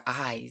front of your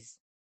eyes,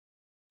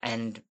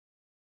 and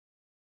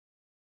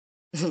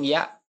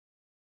yeah,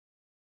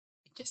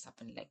 it just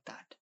happened like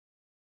that.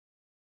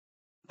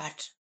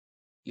 But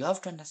you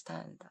have to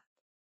understand that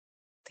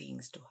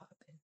things do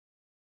happen,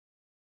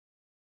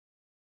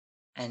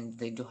 and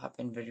they do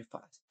happen very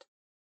fast.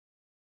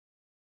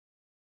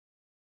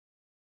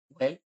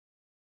 Well,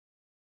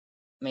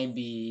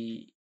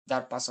 maybe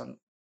that person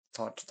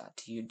thought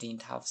that you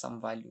didn't have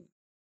some value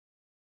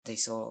they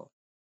saw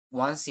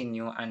once in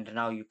you, and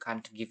now you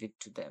can't give it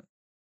to them.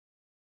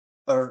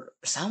 Or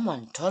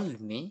someone told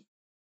me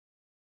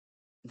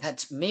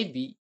that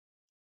maybe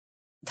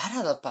that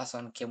other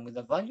person came with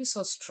a value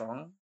so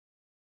strong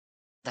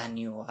than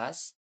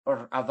yours,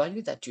 or a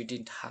value that you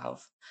didn't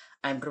have,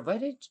 and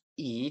provided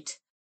it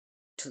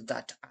to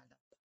that other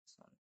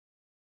person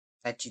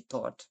that you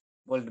thought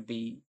would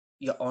be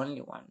your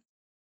only one.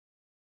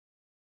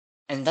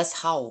 And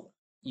that's how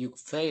you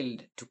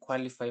failed to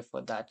qualify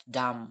for that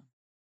damn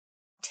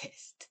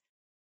test.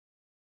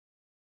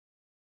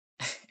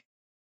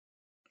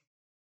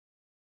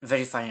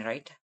 Very funny,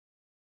 right?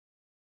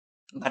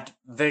 But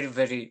very,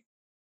 very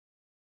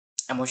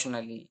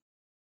emotionally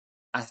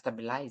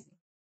unstabilizing.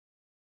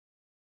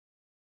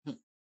 Hmm.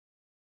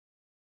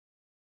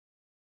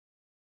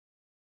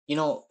 You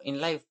know, in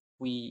life,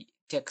 we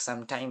take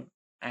some time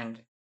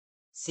and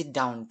sit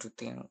down to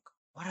think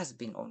what has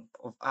been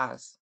of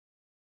us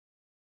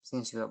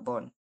since we were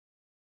born.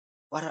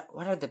 What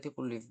are the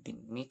people we've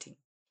been meeting?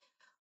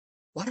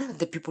 What are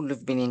the people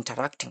we've been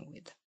interacting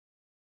with?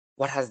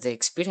 What has the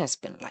experience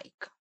been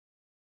like?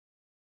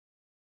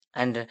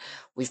 And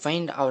we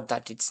find out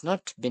that it's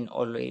not been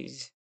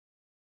always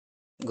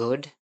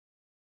good.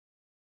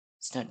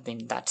 It's not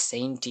been that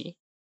sainty.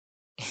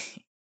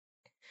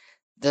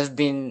 There's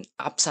been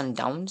ups and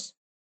downs.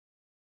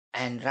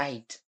 And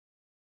right,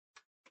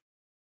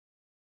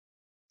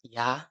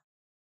 yeah,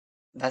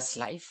 that's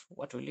life.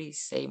 What will you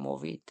say more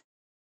of it?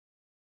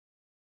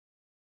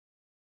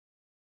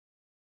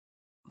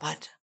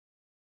 But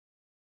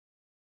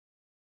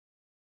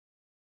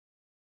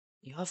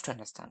you have to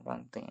understand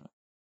one thing.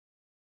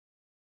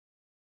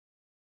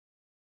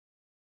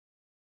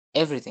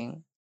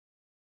 Everything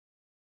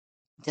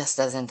just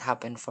doesn't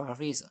happen for a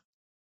reason.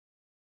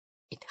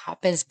 It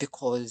happens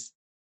because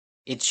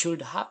it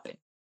should happen.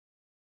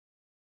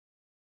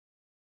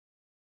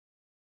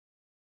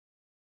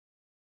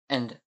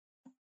 And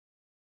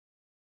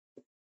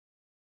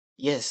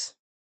yes,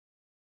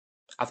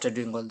 after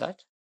doing all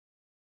that,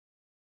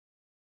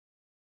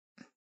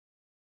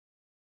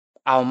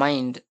 our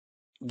mind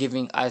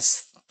giving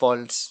us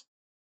false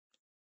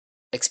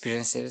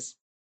experiences,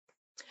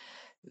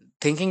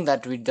 thinking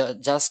that we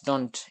just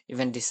don't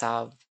even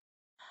deserve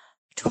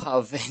to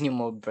have any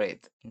more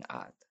breath in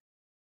earth.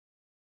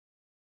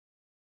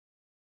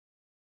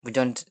 We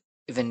don't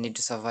even need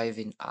to survive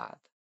in earth.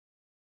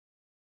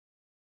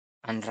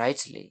 And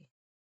rightly,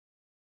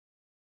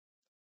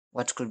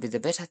 what could be the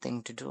better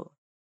thing to do?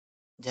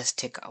 Just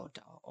take out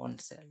our own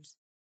selves,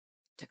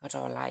 take out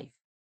our life,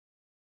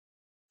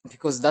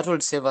 because that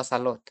would save us a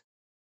lot,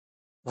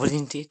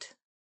 wouldn't it?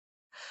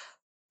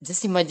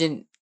 Just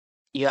imagine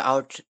you're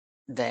out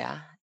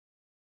there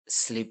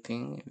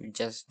sleeping, you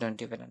just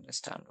don't even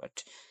understand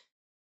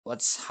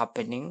what's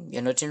happening.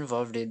 You're not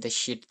involved in the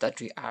shit that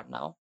we are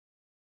now.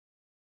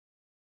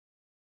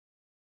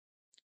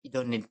 You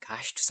don't need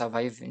cash to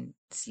survive in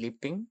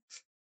sleeping.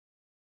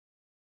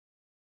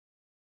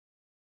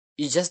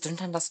 You just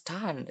don't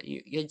understand.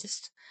 You're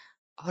just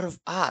out of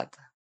earth.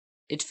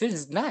 It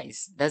feels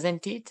nice,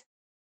 doesn't it?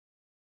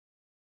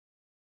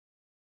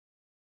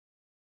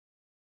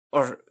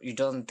 Or you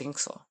don't think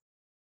so?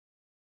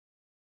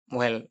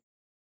 Well,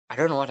 I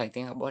don't know what I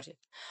think about it,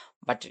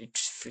 but it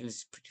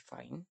feels pretty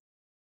fine.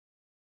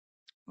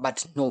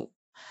 But no,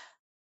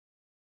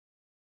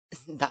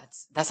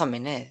 that's a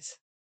menace.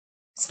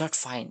 It's not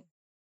fine.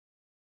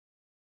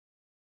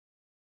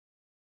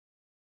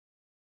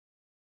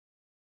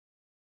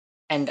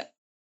 And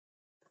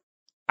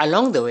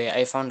along the way,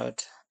 I found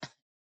out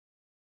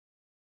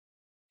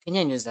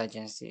Kenya News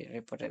Agency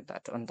reported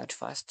that on that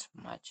 1st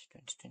March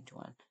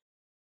 2021.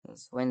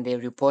 That's when they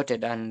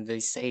reported and they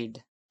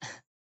said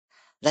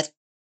that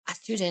a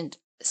student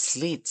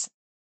slits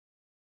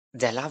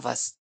their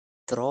lover's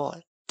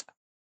throat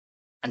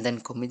and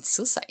then commits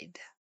suicide.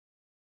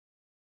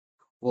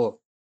 Whoa,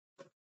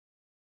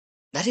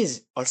 that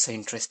is also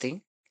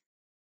interesting,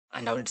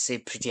 and I would say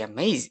pretty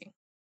amazing,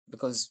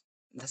 because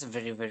that's a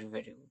very, very,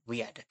 very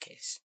weird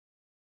case.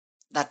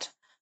 That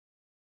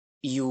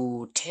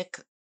you take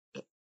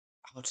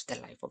out the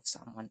life of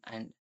someone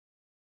and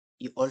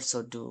you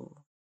also do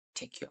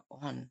take your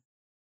own,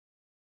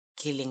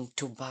 killing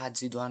two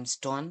birds with one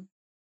stone.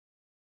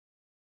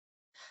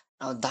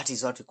 Now that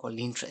is what we call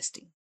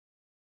interesting.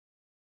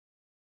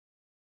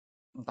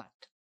 But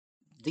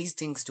these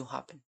things do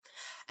happen.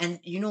 And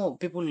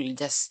people will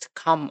just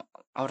come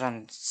out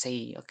and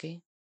say,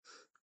 okay,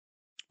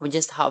 we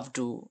just have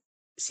to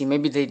see,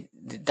 maybe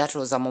that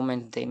was a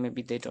moment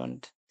maybe they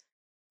don't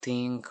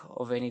think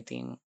of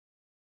anything.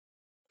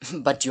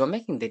 But you're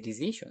making the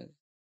decision.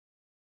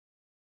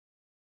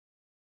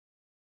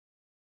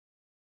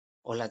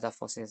 All other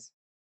forces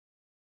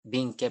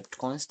being kept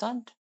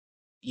constant,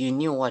 you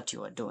knew what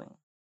you were doing.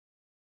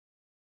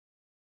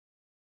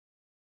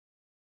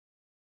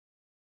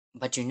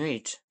 But you knew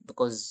it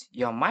because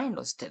your mind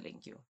was telling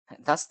you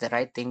that's the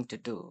right thing to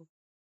do,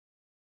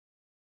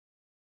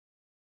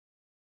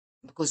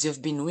 because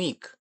you've been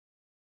weak.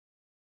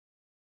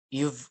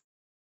 You've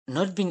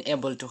not been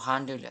able to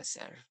handle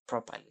yourself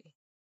properly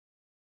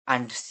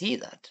and see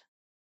that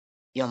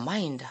your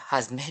mind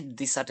has made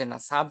this certain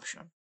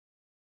assumption.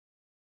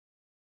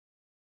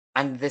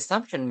 And the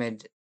assumption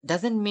made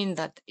doesn't mean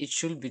that it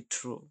should be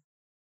true,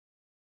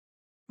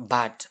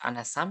 but an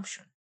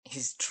assumption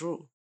is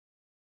true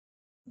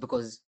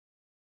because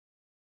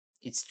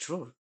it's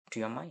true to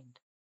your mind.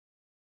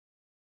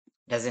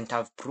 Doesn't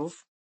have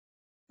proof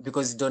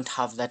because you don't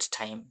have that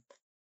time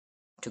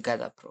to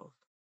gather proof.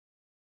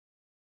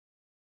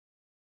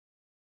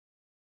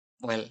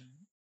 Well,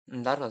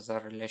 that was a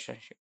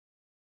relationship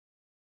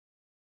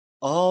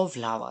of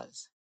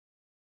lovers.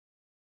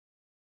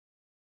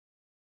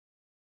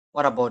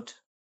 What about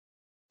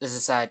the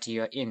society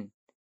you're in?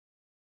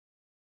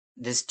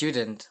 The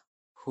student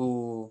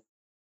who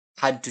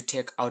had to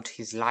take out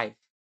his life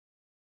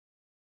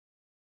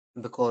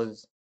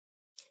because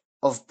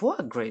of poor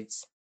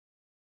grades.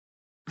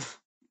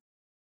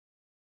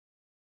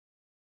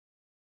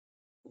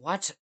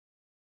 What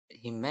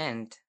he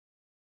meant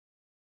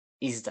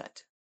is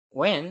that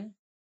when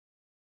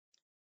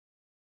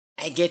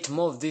I get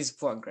more of these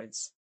poor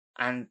grades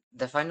and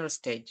the final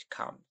stage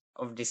comes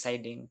of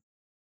deciding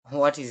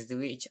what is the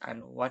which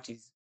and what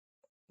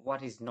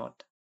is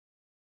not,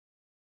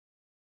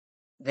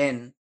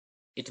 then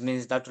it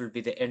means that will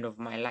be the end of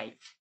my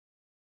life.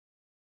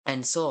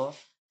 And so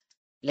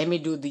let me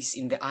do this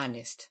in the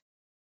earnest.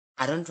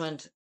 I don't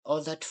want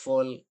all that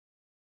fall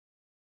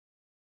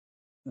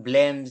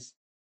blames,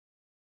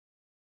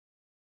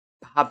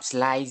 perhaps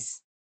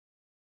lies,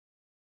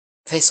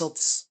 face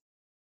offs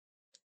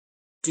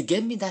to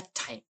give me that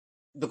time,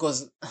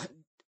 because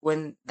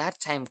when that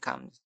time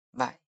comes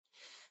by,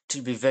 it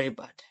will be very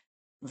bad,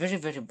 very,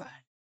 very bad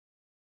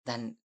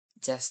than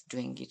just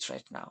doing it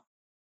right now.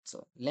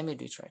 So let me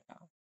do it right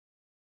now.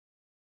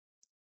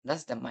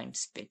 That's the mind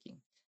speaking,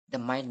 the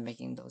mind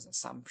making those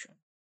assumptions.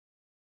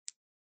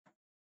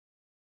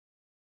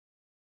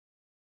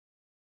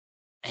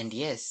 And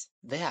yes,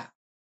 they are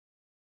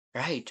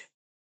right.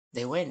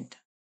 They went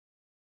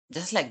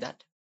just like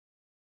that.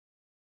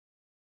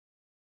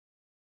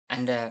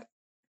 And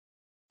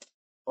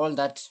all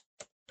that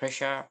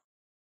pressure,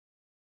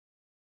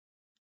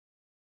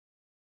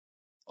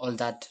 all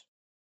that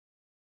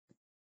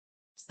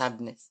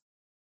sadness,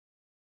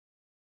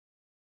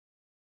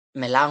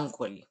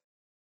 melancholy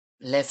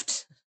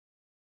left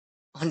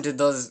onto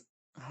those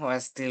who are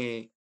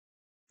still,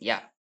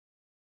 yeah,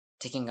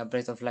 taking a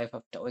breath of life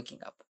after waking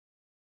up.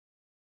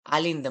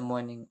 Early in the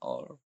morning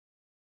or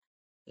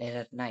late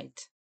at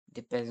night,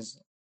 depends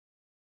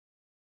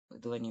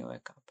with when you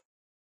wake up.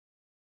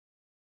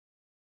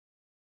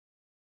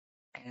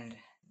 And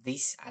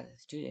this other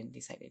student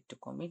decided to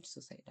commit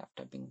suicide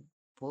after being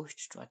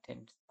pushed to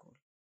attend school.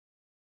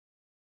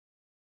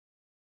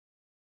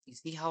 You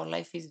see how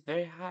life is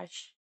very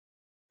harsh?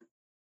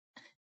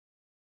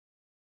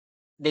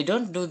 They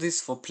don't do this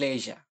for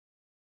pleasure.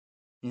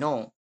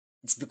 No,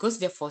 it's because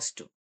they're forced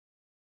to.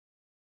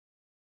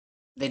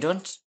 They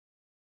don't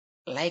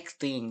like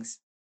things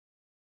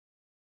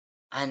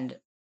and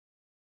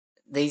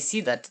they see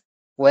that,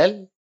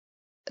 well,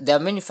 there are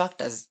many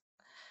factors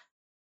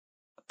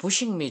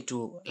pushing me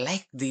to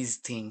like these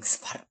things,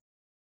 but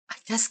I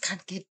just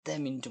can't get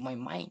them into my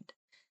mind.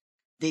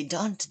 They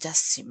don't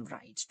just seem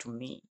right to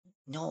me.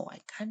 No,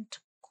 I can't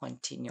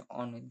continue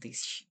on with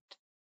this shit.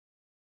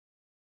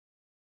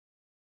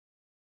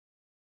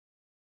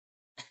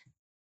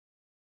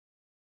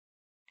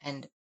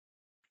 And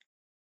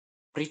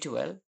pretty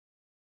well,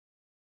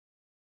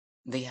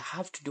 they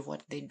have to do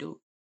what they do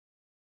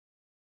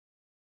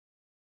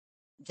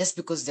just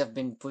because they've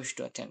been pushed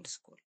to attend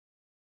school.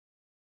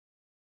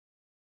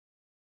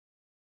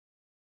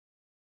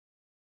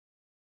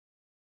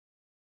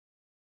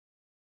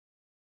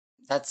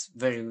 That's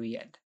very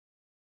weird.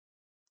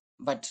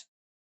 But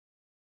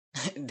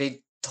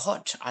they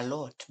thought a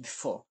lot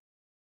before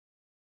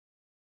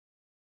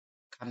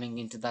coming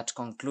into that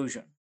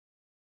conclusion.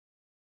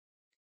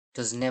 It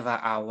was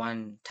never a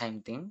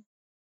one-time thing.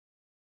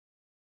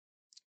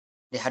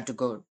 They had to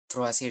go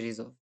through a series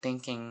of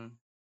thinking,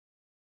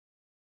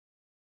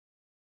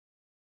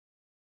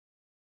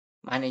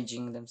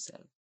 managing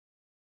themselves,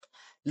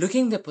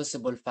 looking the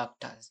possible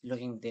factors,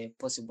 looking the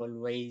possible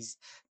ways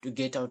to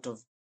get out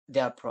of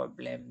their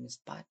problems,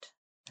 but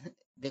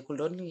they could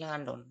only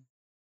land on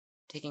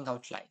taking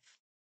out life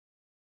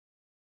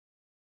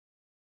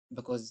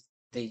because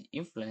they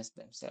influenced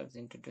themselves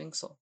into doing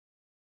so.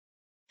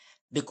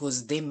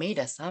 Because they made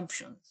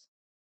assumptions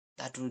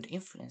that would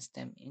influence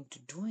them into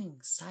doing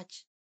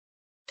such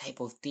type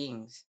of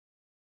things,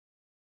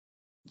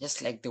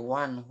 just like the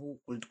one who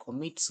could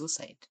commit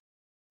suicide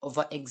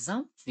over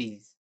exam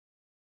fees.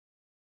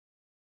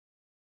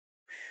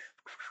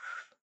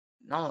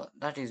 Now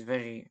that is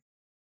very,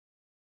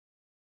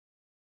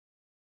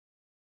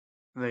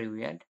 very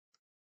weird.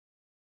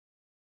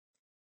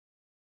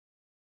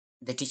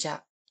 The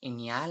teacher in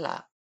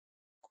Yala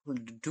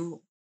could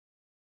do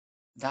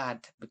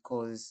that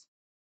because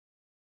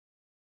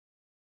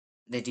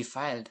they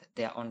defiled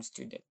their own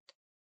student.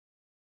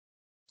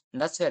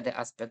 And that's where the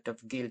aspect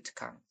of guilt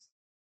comes.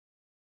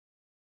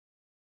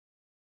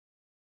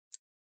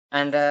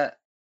 And that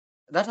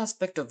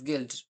aspect of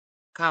guilt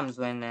comes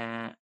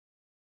when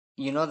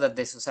you know that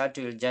the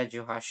society will judge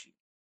you harshly.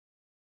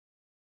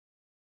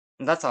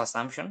 And that's our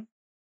assumption.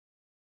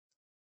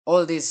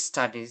 All these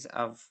studies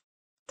I've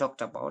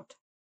talked about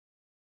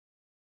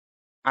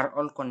are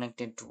all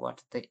connected to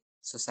what the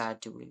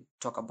society will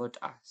talk about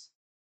us.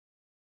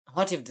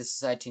 What if the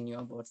society knew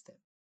about them?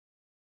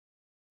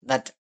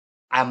 That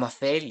I'm a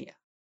failure.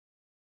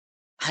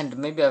 And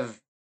maybe I've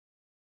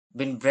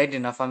been bred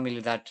in a family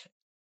that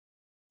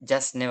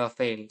just never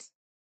fails.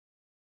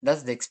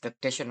 That's the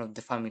expectation of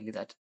the family,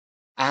 that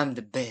I am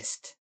the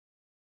best.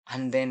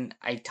 And then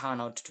I turn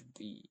out to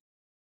be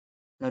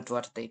not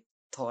what they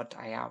thought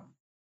I am.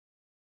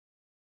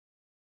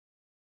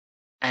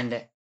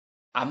 And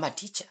I'm a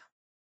teacher.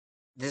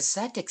 The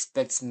society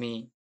expects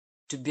me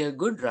to be a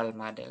good role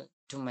model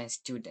to my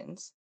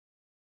students.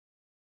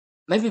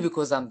 Maybe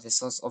because I'm the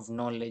source of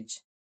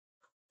knowledge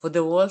for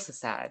the whole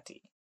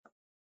society.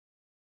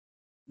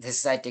 The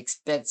society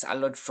expects a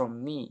lot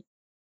from me.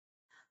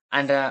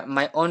 And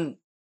my own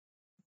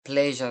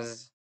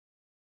pleasures,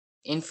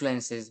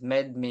 influences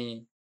made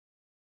me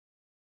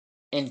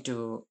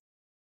into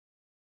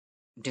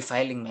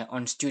defiling my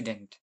own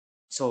student.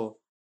 So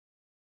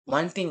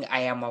one thing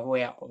I am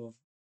aware of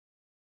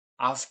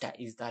after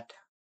is that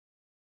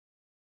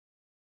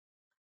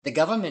the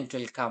government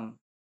will come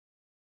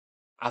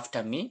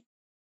after me.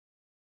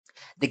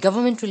 The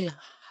government will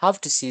have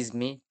to seize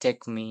me,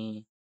 take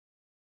me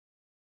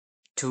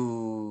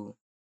to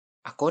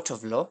a court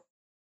of law,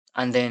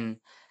 and then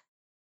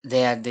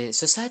there the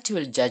society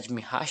will judge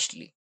me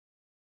harshly.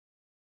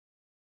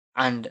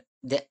 And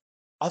the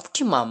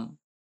optimum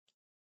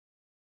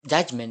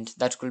judgment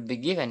that could be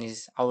given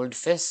is I would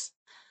face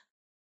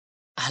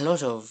a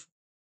lot of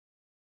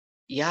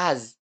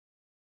years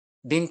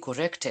being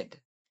corrected.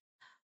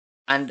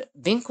 And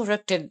being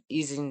corrected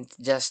isn't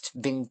just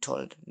being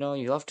told, no,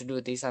 you have to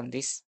do this and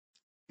this.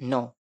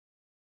 No,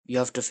 you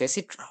have to face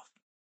it rough.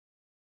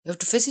 You have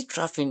to face it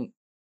rough in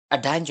a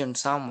dungeon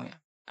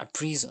somewhere, a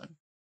prison,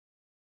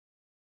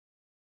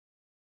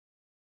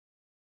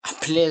 a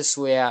place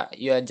where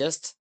you are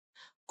just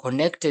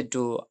connected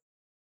to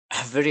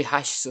a very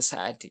harsh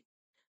society.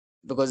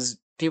 Because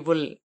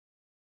people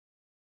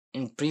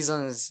in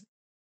prisons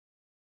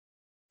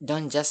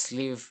don't just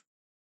live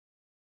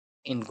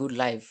in good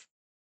life,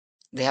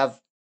 they have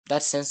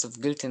that sense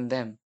of guilt in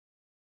them,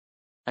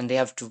 and they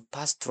have to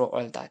pass through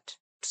all that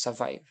to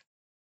survive.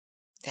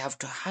 They have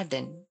to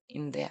harden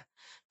in there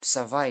to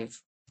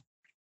survive.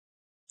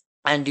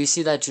 And you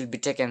see that you'll be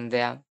taken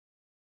there,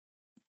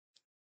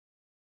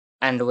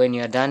 and when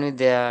you're done with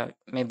there,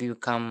 maybe you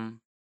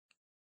come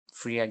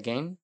free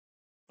again,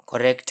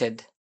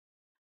 corrected.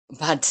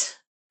 But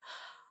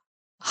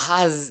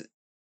has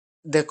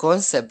the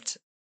concept,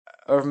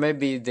 or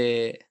maybe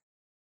the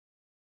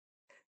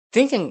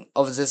thinking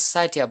of the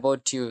society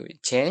about you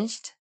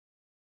changed?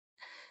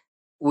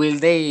 Will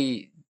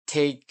they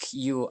take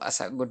you as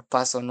a good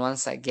person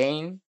once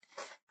again?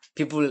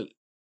 People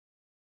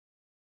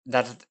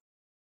that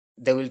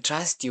they will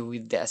trust you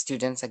with their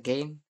students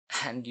again,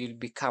 and you'll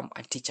become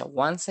a teacher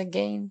once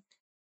again?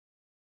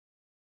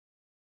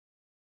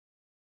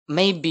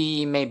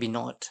 Maybe, maybe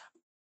not.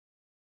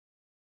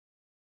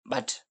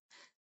 But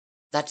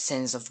that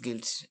sense of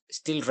guilt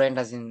still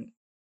renders in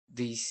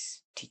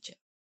this teacher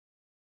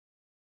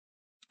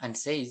and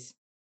says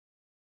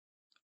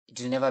it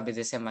will never be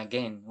the same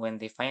again when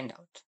they find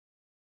out.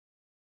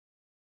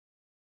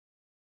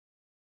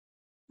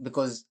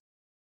 Because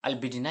I'll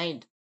be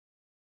denied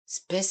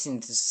space in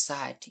the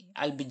society,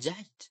 I'll be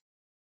judged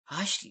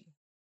harshly.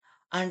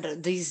 And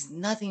there is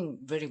nothing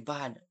very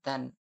bad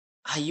than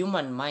a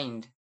human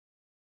mind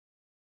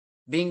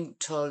being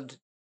told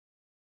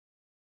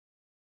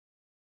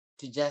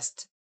to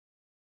just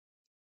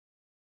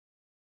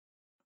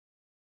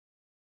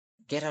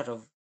get out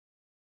of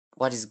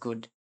what is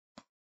good,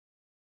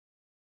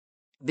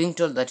 being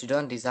told that you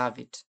don't deserve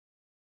it,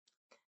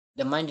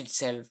 the mind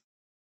itself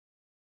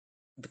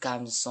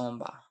becomes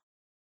somber,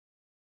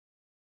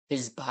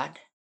 feels bad,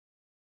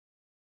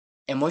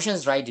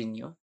 emotions ride in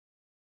you,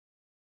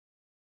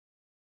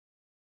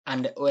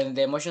 and when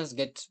the emotions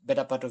get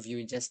better part of you,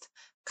 you just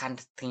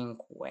can't think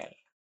well.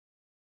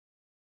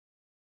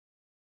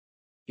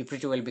 You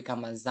pretty well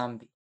become a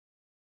zombie.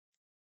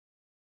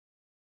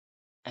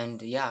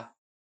 And yeah,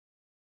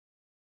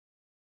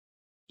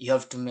 you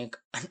have to make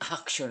an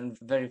action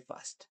very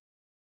fast.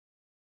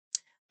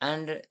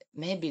 And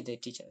maybe the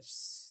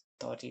teachers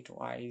thought it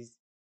wise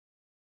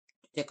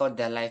to take out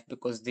their life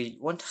because they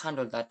won't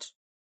handle that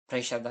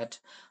pressure that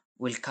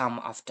will come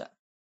after.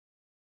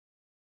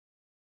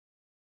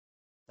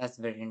 That's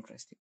very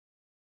interesting.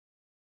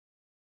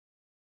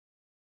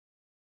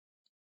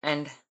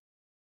 And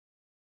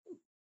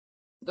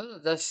those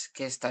are just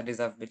case studies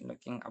I've been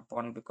looking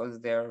upon because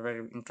they are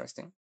very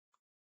interesting.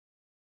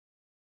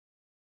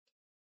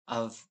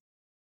 I've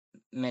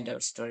made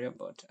a story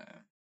about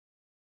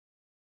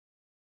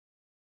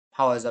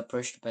how I was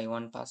approached by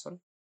one person,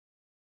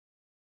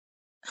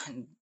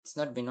 and it's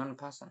not been one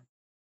person,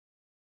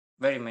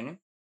 very many,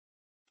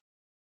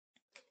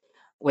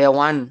 where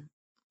one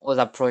was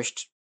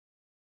approached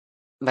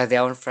by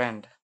their own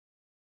friend,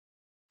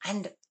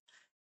 and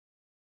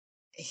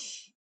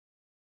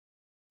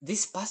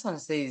this person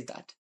says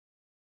that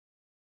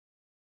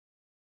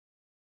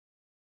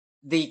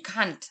they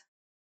can't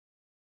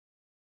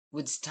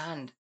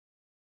withstand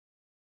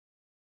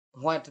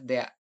what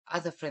their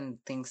other friend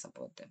thinks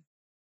about them.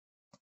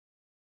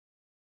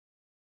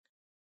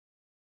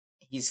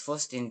 He's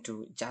forced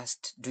into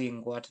just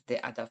doing what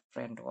the other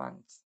friend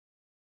wants,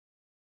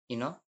 you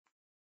know,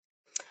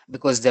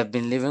 because they've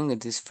been living with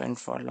this friend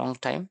for a long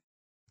time.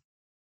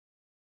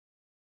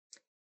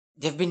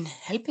 They've been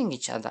helping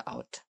each other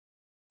out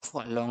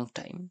for a long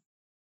time.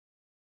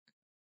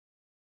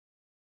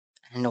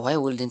 And why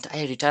wouldn't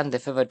I return the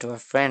favor to a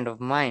friend of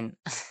mine?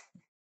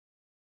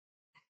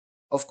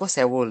 Of course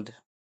I would,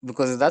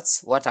 because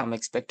that's what I'm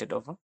expected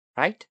of,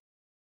 right?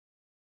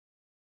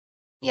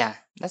 Yeah,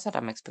 that's what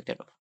I'm expected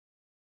of.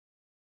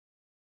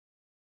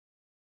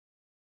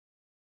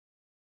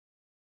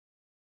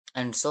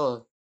 And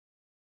so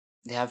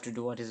they have to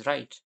do what is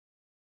right.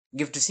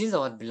 Give to Caesar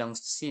what belongs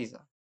to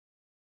Caesar.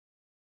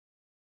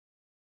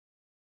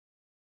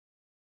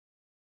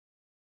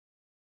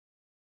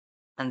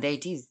 And there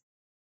it is.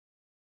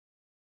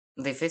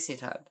 They face it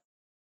hard,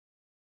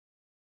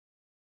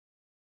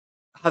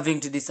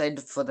 having to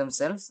decide for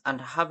themselves and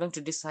having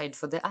to decide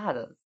for the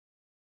others,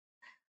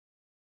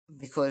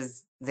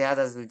 because the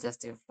others will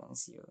just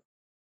influence you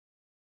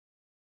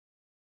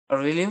or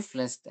will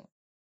influence them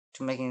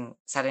to making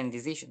certain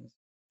decisions.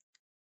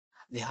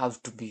 They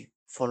have to be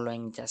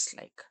following just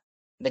like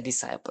the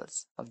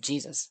disciples of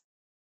Jesus.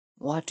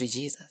 What to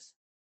Jesus?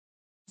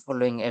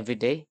 Following every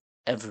day,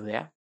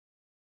 everywhere.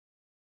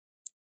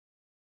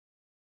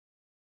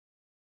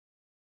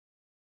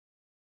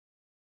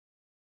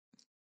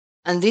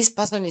 And this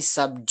person is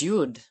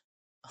subdued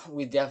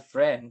with their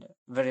friend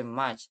very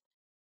much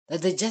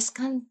that they just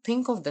can't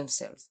think of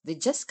themselves. They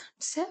just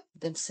can't save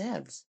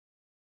themselves.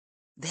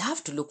 They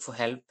have to look for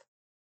help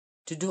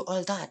to do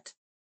all that.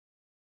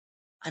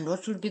 And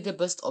what would be the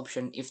best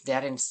option if they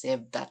aren't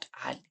saved that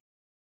early?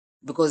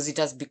 Because it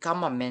has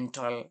become a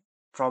mental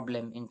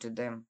problem into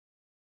them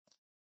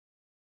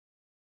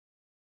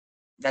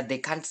that they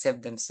can't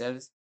save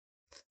themselves.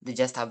 They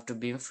just have to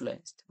be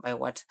influenced by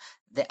what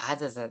the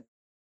others are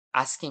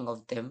asking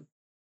of them,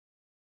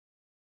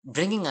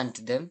 bringing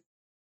unto them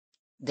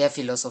their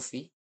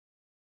philosophy,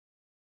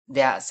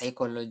 their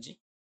psychology,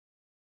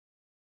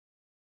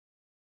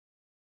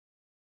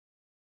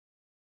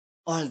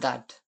 all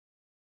that.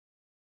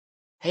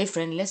 Hey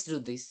friend, let's do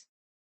this.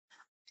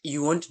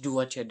 You want to do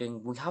what you're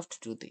doing. We have to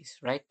do this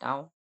right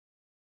now.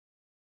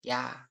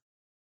 Yeah,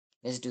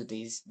 let's do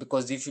this.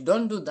 Because if you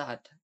don't do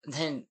that,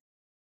 then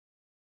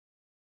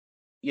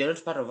you're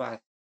not part of us.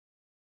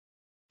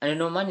 And you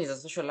know, man is a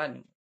social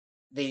animal.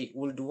 They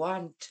would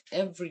want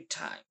every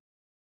time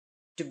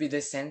to be the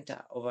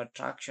center of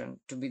attraction,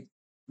 to be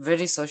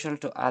very social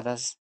to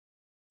others,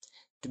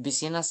 to be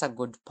seen as a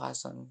good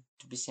person,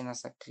 to be seen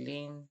as a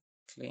clean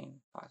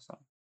person,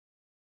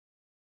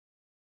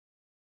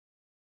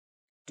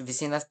 to be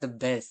seen as the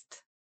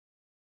best.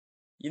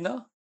 You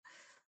know,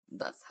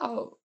 that's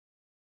how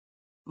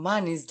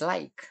man is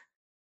like.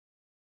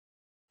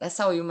 That's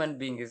how human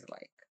being is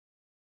like.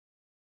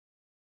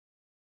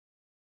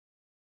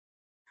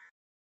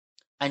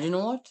 And you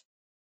know what?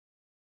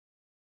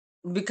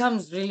 It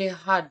becomes really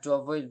hard to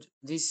avoid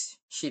this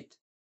shit.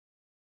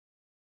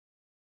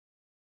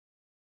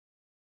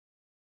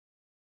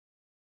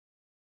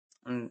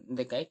 And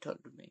the guy told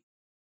me,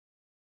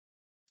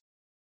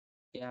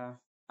 yeah,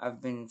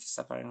 I've been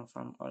suffering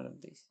from all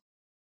of this.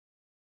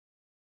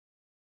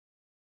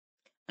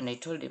 And I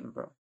told him,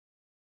 bro,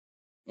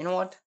 You know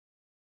what?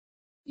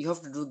 You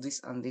have to do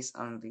this and this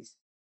and this.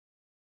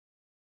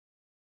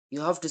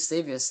 You have to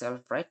save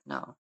yourself right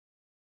now.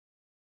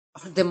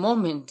 At the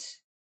moment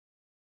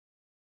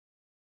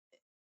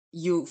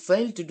you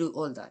fail to do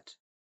all that,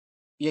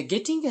 you're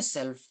getting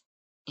yourself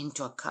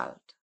into a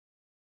cult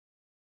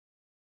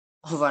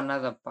of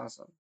another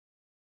person.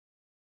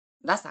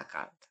 That's a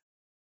cult.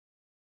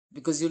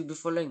 Because you'll be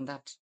following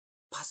that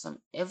person,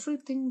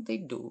 everything they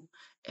do,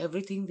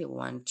 everything they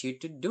want you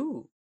to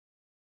do.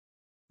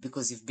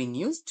 Because you've been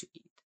used to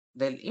it.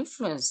 They'll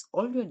influence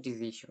all your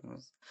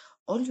decisions,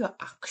 all your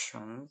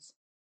actions.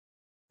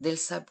 They'll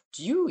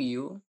subdue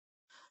you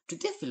to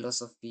their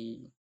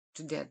philosophy,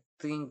 to their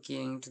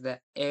thinking, to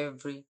their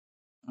every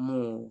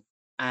move.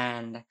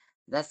 And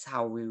that's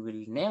how we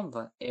will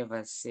never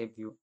ever save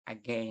you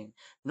again.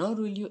 Nor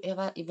will you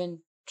ever even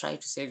try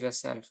to save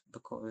yourself,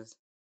 because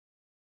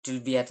it will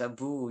be a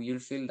taboo. You'll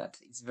feel that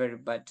it's very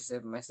bad to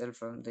save myself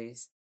from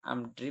this.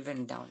 I'm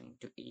driven down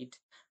into it.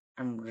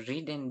 I'm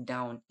ridden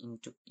down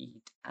into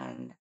it.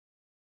 And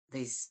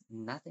there's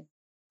nothing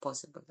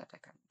possible that I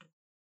can do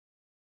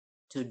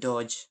to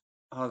dodge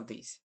all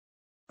this.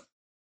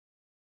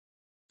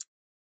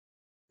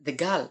 The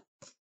girl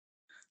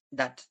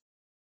that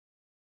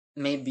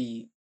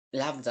maybe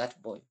loved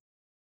that boy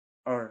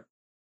or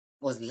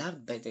was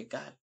loved by the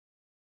girl,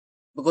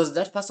 because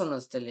that person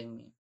was telling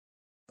me,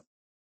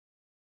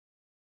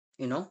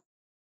 you know,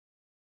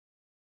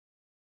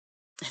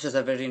 it was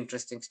a very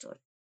interesting story,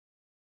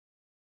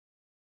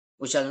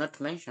 which I'll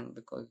not mention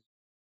because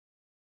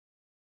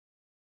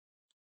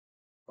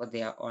for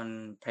their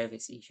own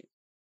privacy issues.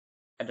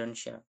 I don't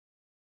share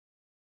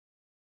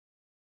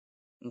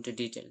into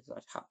details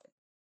what happened.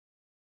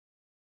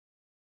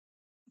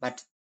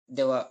 But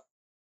they were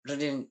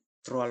reading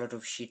through a lot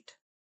of shit.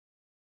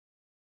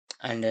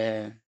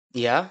 And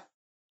yeah,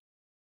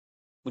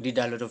 we did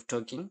a lot of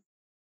talking.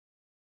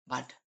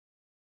 But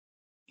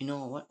you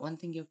know what, one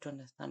thing you have to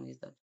understand is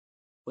that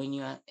when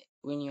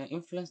you're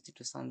influenced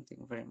into something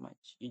very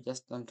much, you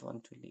just don't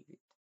want to leave it.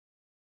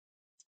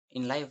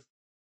 In life,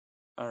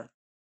 or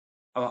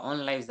our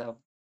own lives have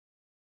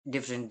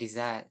different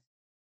desires,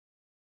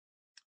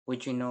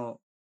 which we know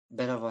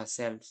better of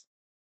ourselves.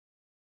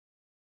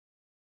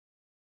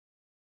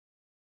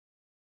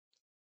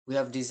 We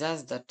have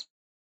desires that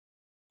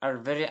are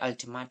very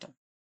ultimatum.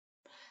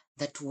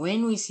 That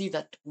when we see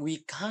that we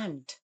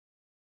can't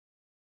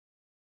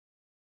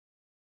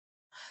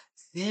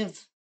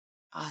save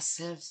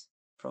ourselves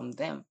from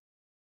them,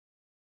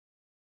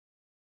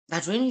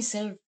 that when we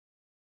save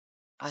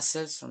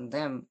ourselves from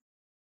them,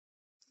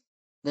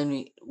 then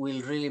we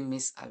will really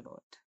miss a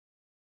lot.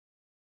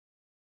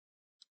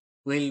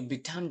 We'll be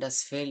termed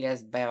as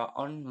failures by our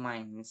own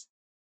minds.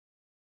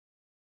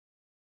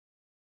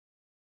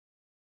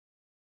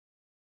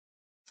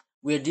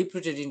 We are deep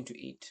rooted into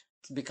it.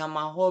 It's become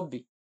a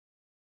hobby.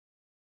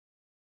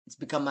 It's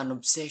become an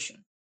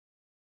obsession.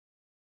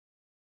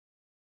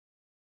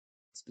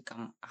 It's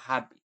become a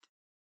habit.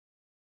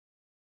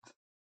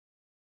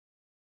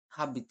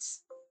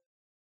 Habits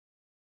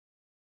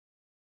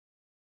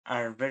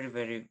are very,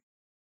 very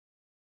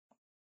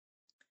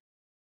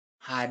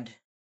hard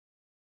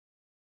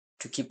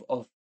to keep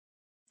off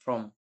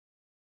from.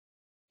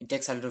 It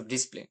takes a lot of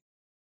discipline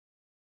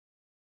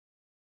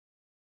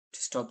to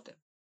stop them.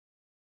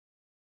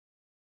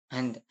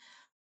 And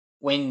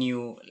when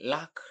you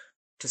lack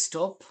to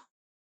stop,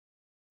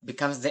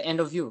 becomes the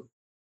end of you.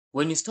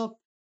 When you stop,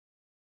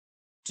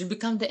 it will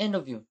become the end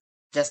of you.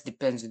 Just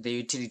depends with the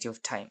utility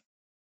of time.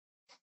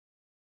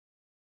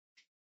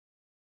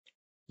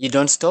 You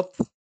don't stop,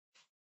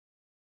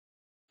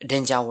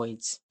 danger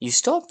awaits. You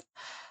stop,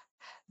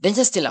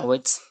 danger still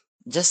awaits.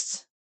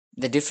 Just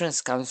the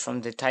difference comes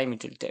from the time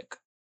it will take.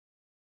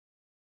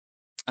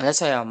 And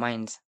that's why our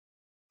minds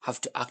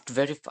have to act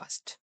very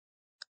fast.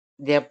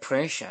 They are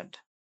pressured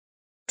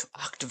to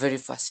act very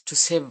fast to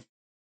save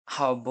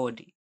our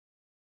body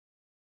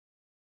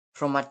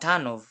from a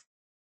ton of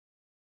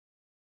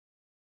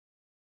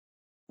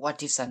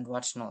what ifs and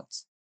what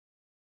nots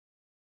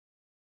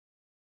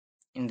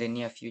in the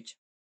near future.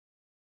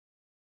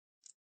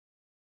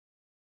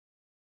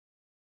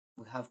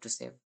 We have to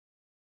save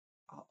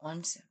our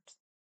own selves.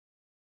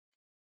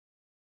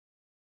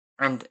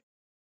 And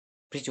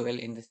pretty well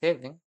in the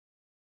saving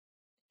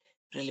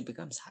really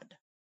becomes hard.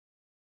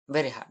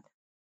 Very hard.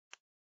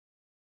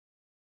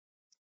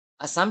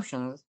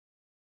 Assumptions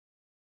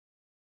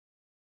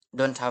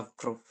don't have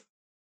proof.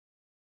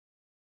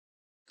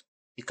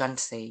 You can't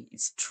say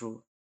it's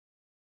true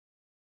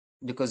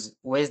because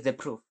where's the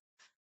proof?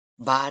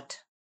 But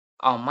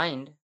our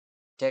mind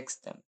takes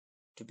them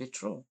to be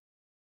true.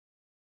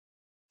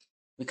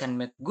 We can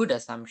make good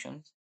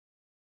assumptions.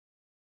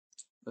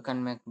 We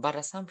can make bad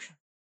assumptions.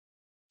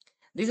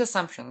 These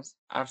assumptions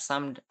are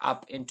summed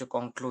up into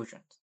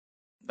conclusions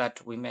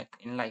that we make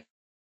in life.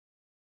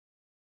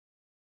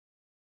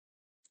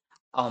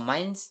 Our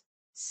minds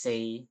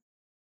say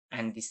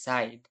and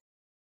decide,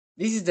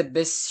 this is the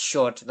best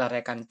shot that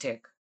I can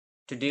take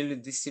to deal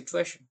with this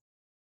situation.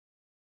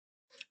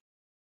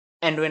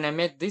 And when I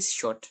make this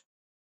shot,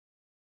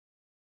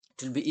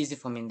 it will be easy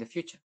for me in the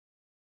future.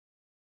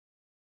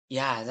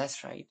 Yeah,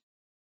 that's right.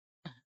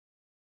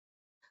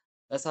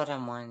 That's what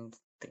I'm mind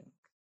think.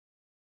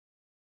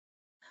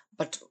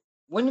 But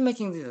when you're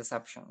making these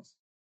assumptions,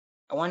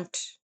 I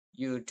want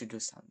you to do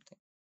something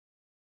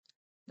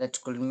that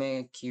could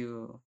make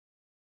you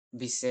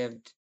be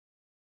saved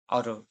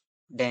out of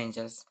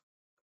dangers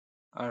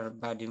or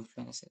bad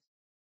influences.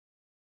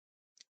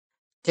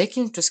 Take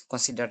into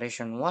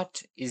consideration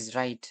what is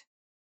right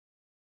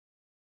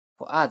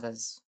for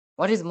others,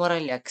 what is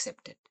morally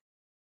accepted,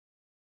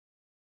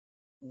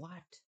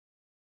 what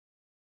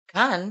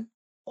can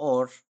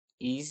or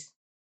is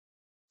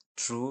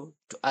true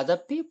to other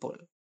people.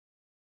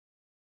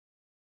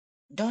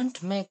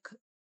 Don't make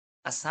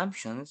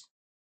assumptions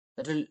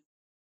that will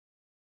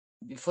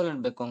be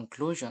followed by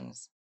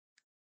conclusions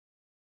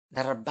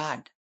that are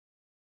bad.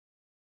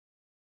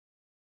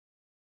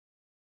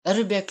 That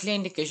will be a clear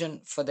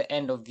indication for the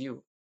end of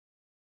you.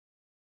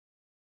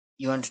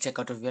 You want to take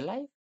out of your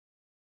life?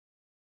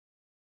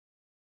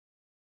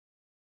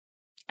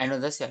 I know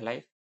that's your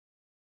life,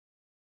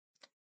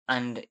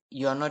 and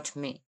you are not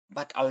me,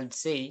 but I would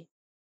say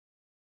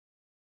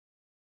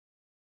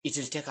it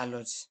will take a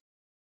lot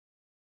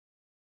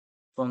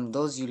from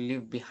those you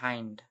leave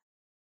behind.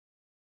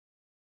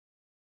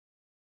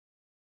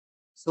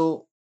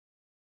 So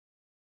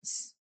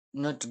it's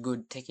not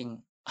good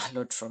taking a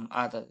lot from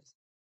others.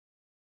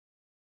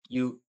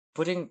 You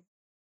putting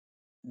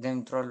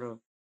them through a lot of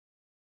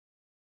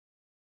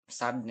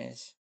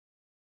sadness,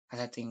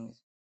 other things,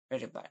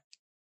 very bad.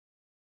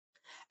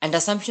 And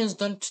assumptions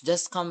don't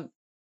just come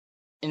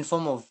in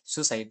form of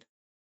suicide.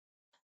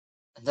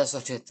 That's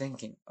what you're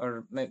thinking,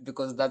 or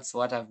because that's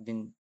what I've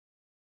been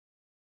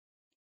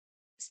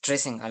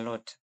stressing a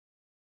lot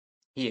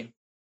here.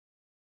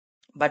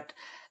 But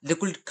they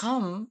could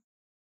come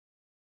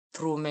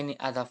through many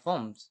other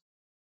forms.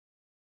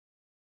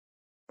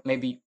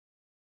 Maybe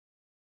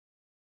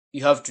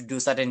you have to do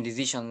certain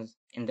decisions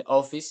in the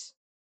office.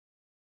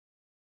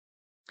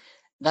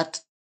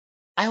 That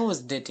I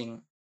was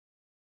dating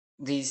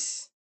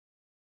this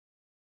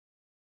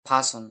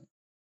person,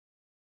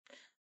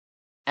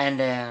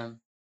 and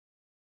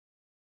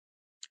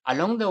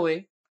along the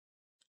way,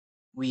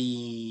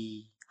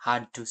 we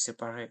had to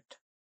separate.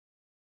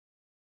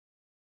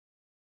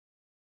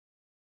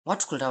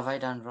 What could have I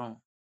done wrong?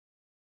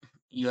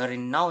 You are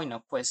now in a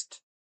quest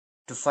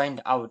to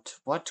find out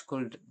what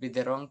could be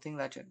the wrong thing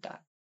that you've done.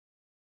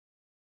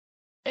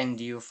 And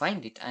you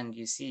find it and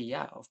you see,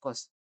 yeah, of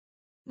course,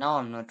 now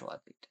I'm not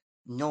worth it.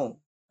 No,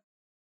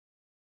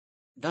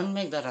 don't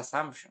make that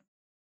assumption.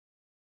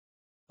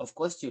 Of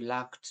course, you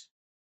lacked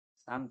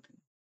something.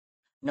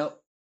 Now,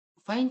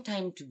 find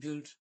time to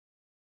build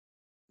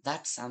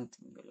that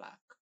something you lack.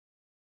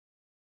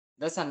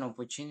 That's an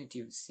opportunity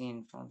you've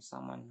seen from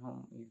someone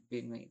whom you've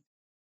been with.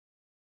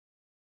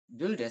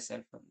 Build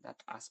yourself from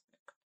that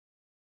aspect.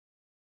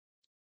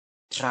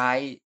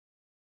 Try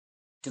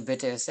to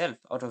better yourself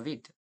out of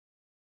it,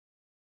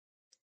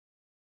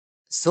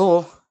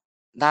 so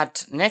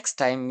that next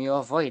time you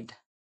avoid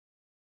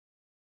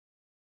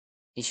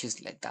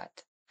issues like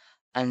that,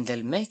 and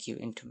they'll make you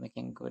into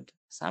making good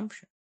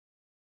assumptions.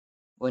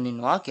 When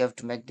in work, you have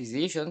to make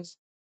decisions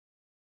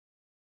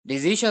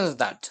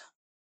that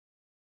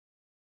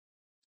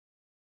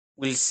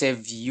will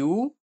save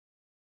you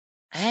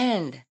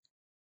and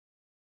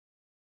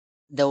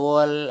the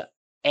whole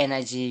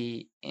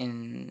energy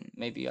in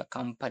maybe a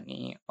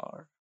company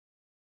or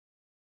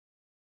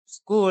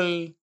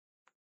school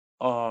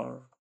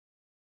or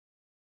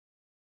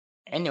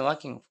any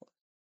working force.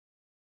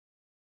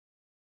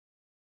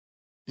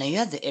 Now you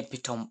are the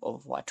epitome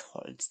of what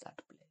holds that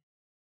place.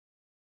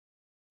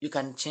 You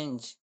can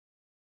change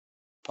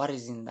what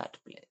is in that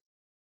place.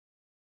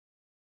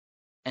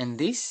 And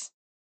this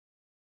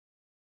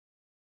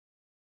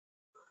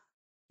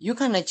you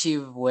can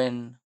achieve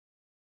when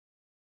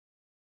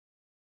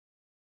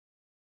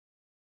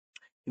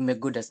you make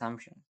good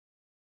assumptions.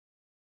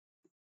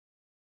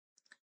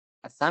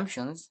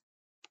 Assumptions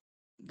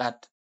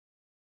that,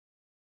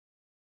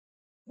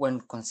 when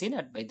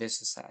considered by the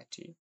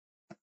society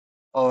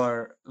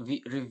or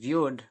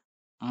reviewed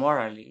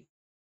morally,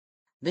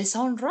 they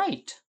sound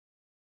right.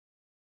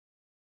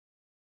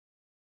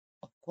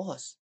 Of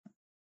course.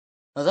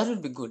 Now that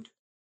would be good.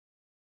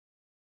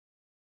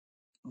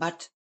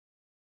 But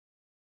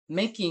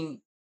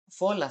making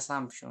false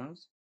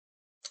assumptions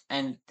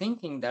and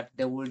thinking that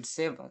they would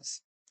save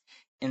us,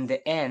 in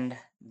the end,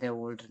 they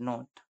would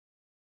not.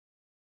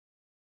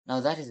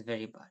 Now that is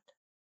very bad.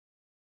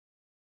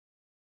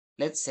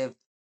 Let's save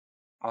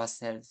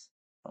ourselves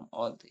from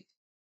all this.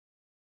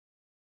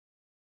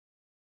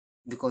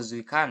 Because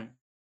we can.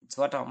 It's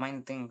what our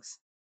mind thinks.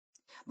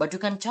 But you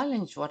can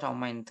challenge what our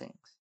mind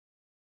thinks.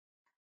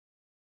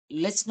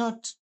 Let's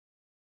not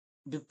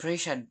be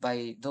pressured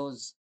by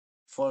those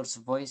false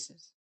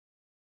voices.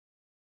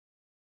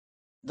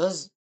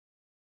 Those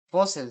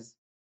forces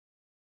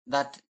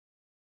that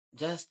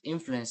just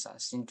influence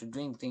us into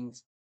doing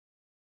things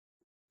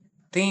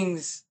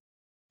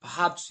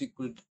perhaps we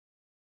could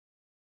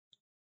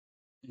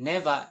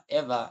never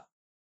ever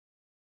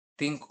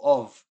think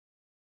of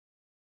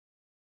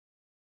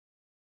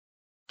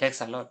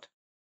takes a lot.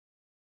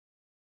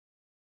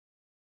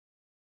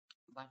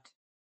 But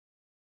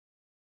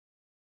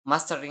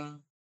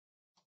mastering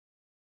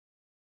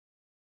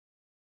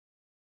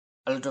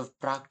a lot of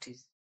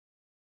practice,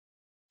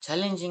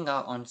 challenging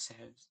our own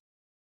selves,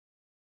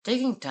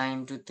 taking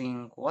time to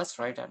think what's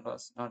right and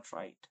what's not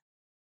right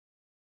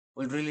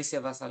will really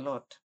save us a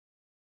lot.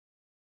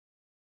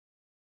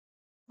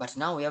 But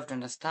now we have to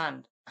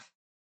understand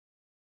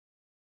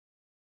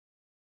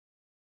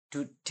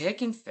to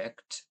take in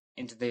fact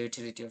into the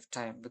utility of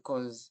time,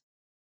 because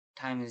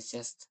time is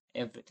just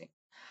everything.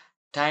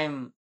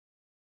 Time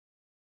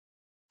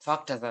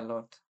factors a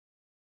lot.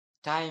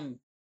 Time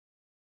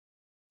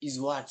is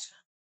what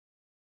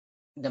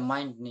the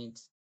mind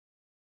needs.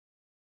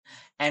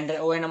 And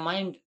when a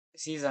mind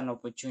sees an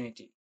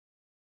opportunity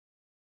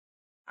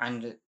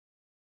and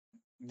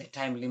the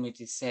time limit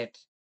is set,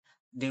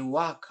 they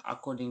work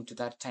according to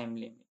that time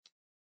limit.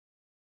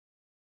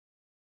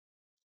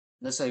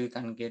 That's why we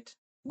can get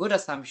good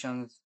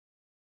assumptions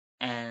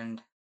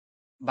and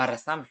bad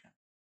assumptions.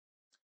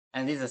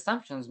 And these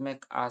assumptions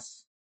make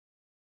us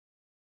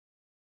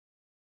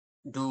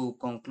do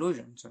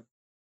conclusions,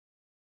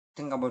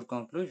 think about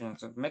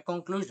conclusions, make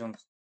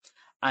conclusions.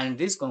 And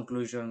these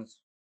conclusions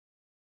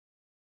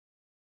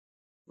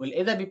will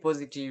either be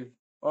positive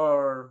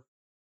or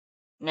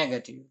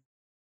negative.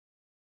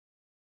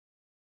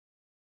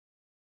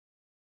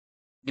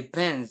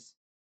 Depends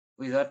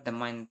with what the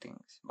mind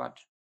thinks. But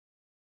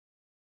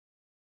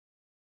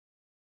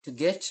to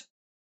get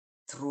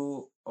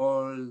through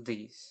all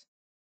this,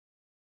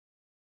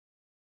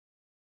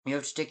 you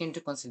have to take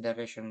into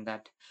consideration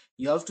that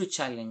you have to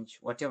challenge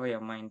whatever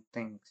your mind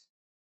thinks.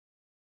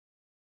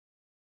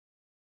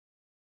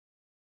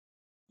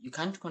 You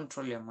can't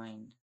control your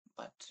mind,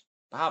 but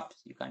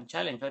perhaps you can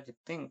challenge what it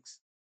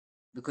thinks,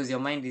 because your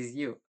mind is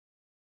you.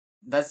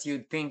 That's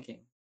you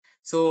thinking.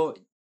 So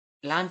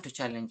learn to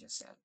challenge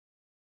yourself.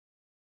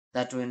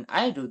 That when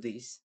I do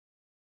this,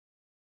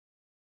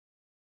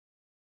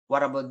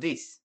 what about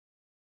this?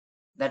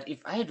 That if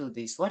I do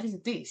this, what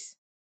is this?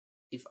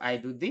 If I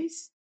do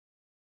this,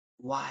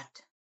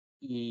 what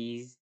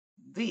is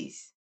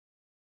this?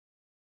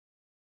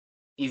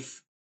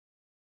 If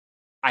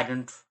I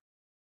don't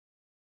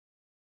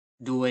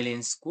do well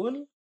in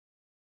school,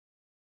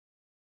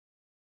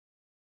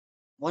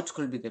 what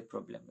could be the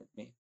problem with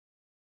me?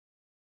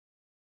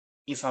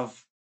 If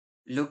I've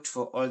looked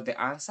for all the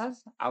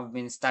answers, I've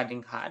been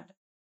studying hard,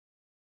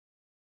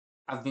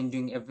 I've been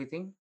doing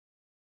everything.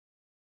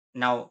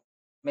 Now,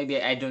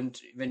 maybe I don't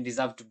even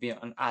deserve to be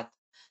on earth.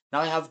 Now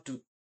I have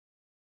to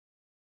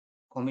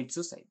commit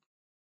suicide.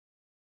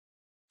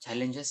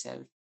 Challenge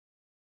yourself.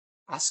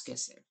 Ask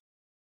yourself,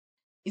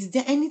 is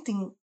there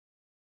anything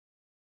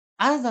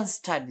other than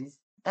studies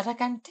that I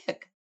can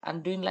take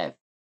and do in life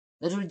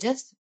that will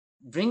just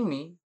bring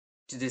me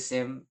to the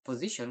same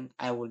position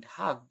I would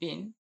have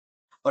been,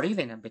 or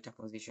even a better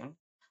position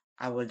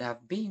I would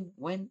have been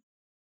when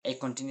I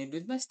continued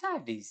with my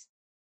studies?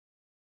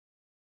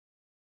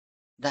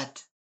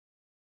 That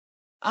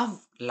I've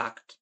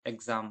lacked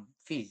exam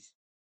fees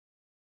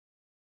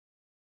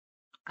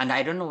and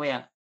I don't know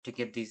where to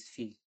get these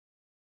fees.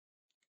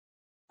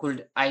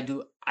 Could I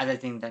do other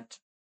things that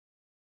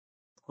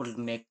could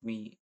make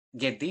me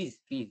get these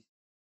fees?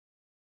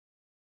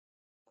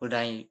 Could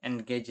I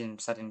engage in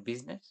certain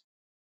business,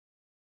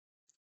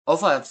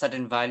 offer a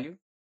certain value,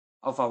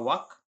 offer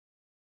work,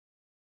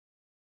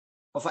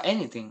 offer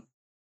anything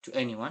to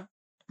anyone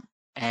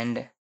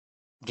and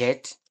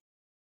get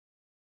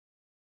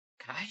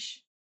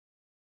cash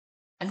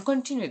and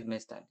continue with my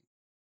study?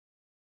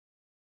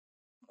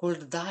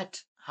 Could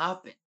that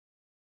happen?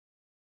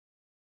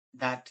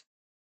 That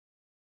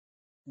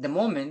the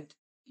moment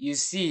you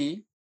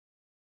see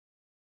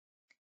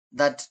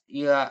that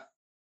your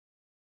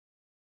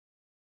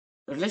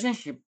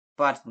relationship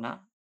partner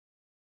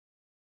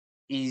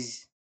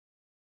is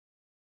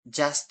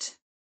just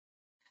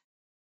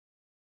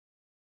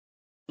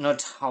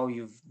not how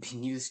you've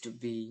been used to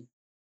be,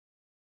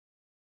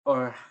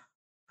 or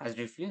has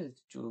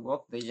refused to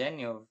walk the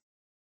journey of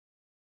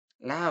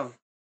love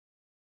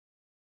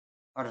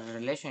or a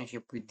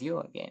relationship with you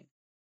again,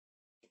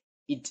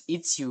 it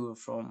eats you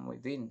from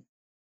within.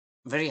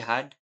 Very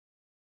hard,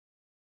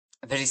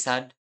 very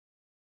sad,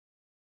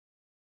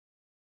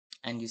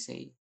 and you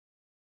say,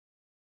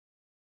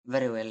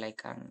 very well, I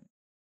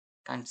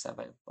can't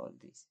survive all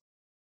this.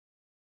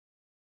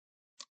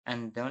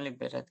 And the only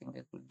better thing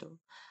I could do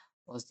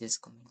was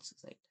just commit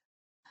suicide.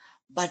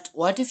 But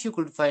what if you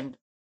could find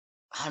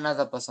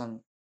another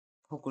person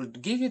who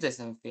could give you the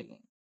same feeling?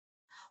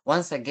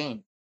 Once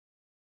again,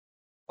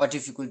 what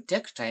if you could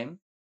take time,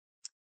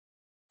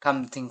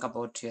 come think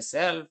about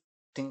yourself,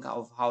 think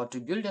of how to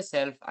build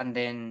yourself, and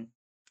then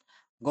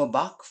go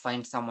back,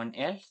 find someone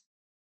else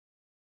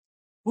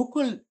who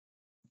could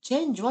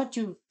change what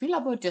you feel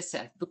about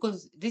yourself?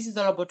 Because this is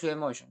all about your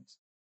emotions.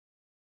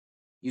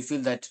 You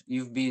feel that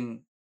you've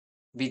been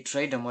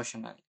betrayed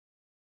emotionally.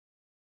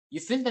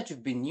 You feel that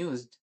you've been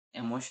used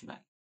emotionally.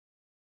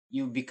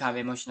 you become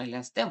emotionally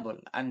unstable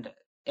and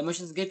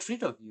emotions get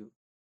rid of you.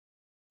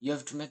 You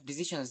have to make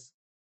decisions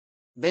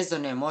based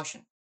on your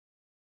emotion.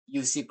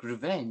 You seek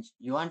revenge.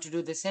 You want to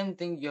do the same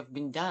thing you have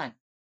been done.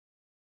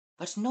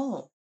 But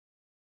no,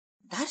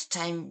 that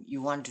time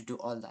you want to do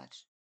all that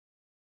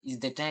is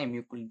the time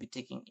you could be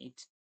taking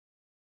it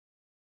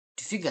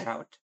to figure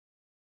out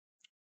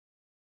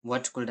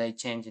what could I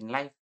change in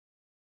life?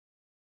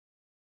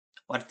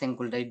 What thing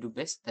could I do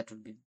best that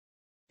would be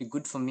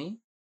good for me?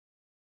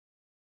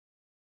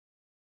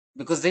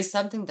 Because there's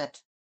something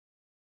that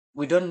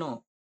we don't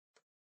know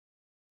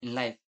in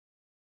life.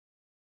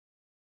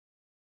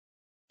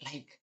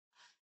 Like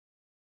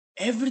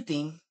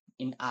everything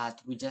in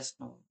art, we just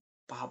know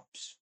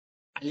perhaps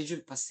a little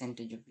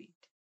percentage of it.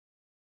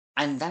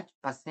 And that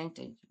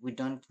percentage, we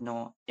don't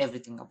know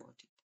everything about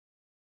it.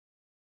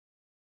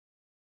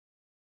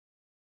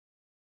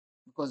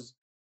 Because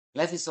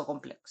life is so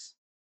complex.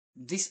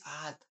 This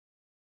art,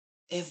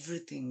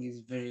 everything is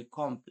very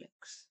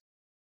complex.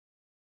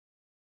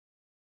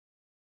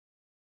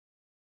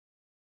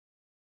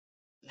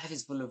 Life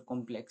is full of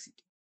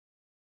complexity.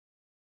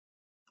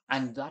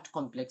 And that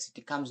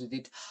complexity comes with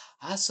it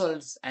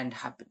hassles and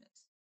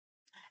happiness.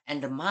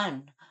 And a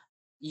man,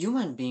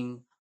 human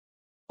being,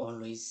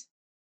 always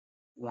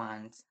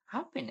wants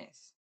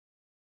happiness.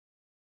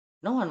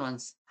 No one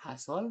wants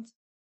hassles,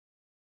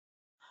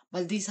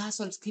 but these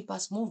hassles keep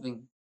us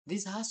moving.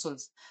 These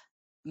hassles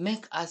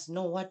make us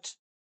know what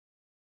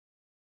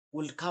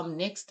will come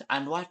next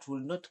and what will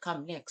not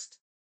come next.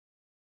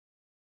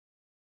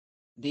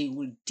 They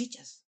will teach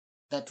us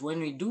that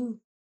when we do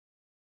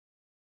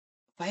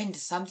find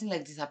something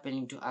like this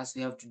happening to us,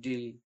 we have to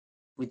deal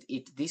with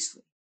it this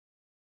way.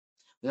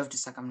 We have to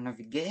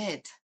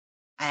circumnavigate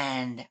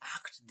and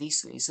act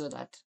this way so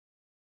that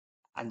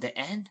at the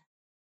end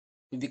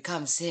we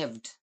become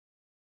saved.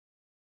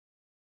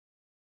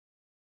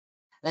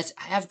 That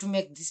I have to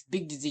make this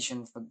big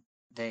decision for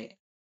the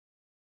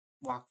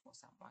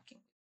workforce I'm working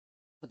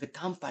with, for the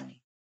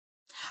company.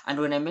 And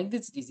when I make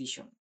this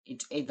decision,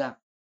 it either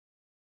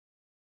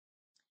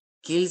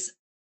kills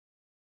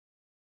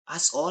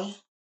us all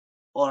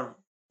or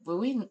we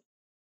win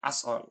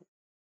us all.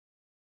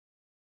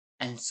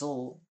 And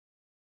so,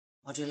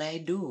 what will I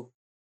do?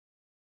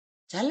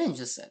 Challenge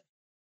yourself.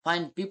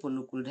 Find people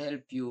who could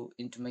help you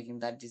into making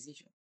that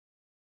decision.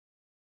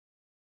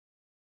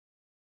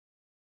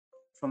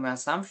 From your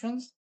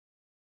assumptions,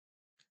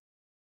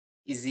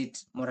 is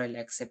it morally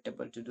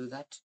acceptable to do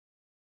that?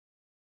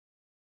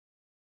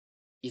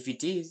 If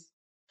it is,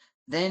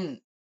 then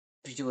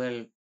pretty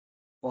well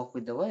walk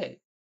with the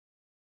way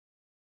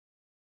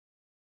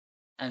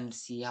and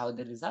see how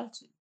the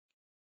results will.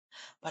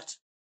 But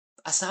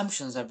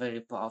assumptions are very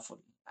powerful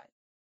in life.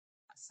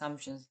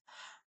 Assumptions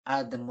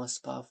are the most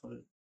powerful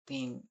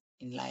thing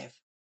in life.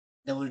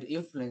 They will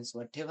influence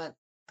whatever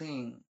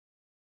thing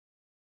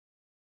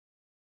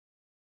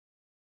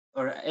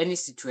or any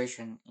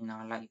situation in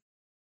our life.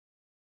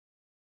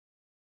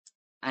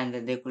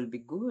 And they could be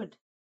good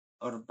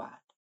or bad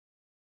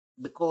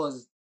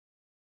because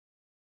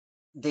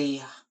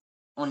they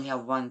only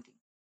have one thing.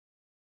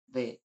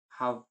 They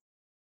have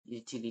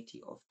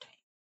utility of time.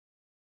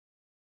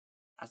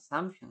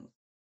 Assumptions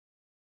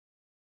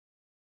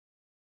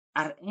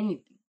are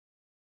anything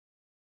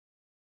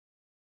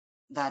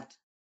that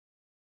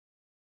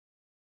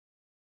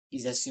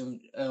is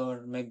assumed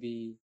or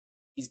maybe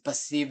is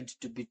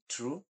perceived to be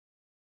true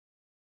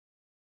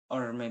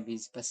or maybe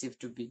is perceived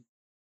to be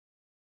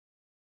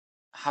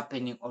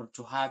happening or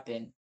to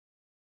happen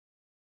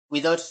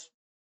without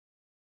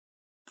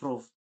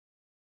proof.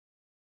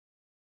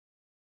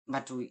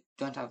 But we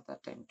don't have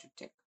that time to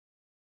take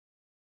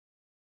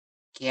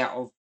care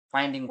of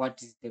finding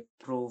what is the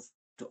proof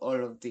to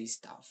all of this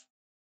stuff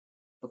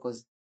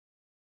because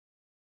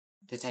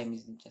the time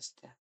isn't just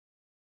there.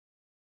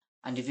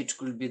 And if it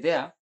could be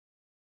there,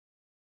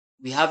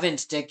 we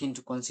haven't taken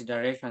into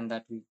consideration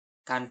that we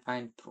can't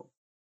find proof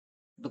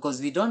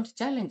because we don't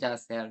challenge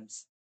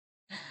ourselves.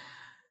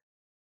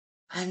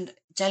 And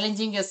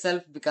challenging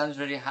yourself becomes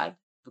very hard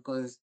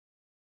because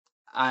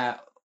our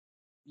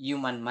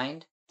human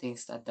mind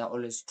thinks that they're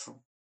always true.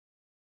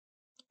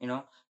 You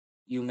know,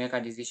 you make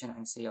a decision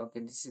and say, okay,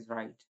 this is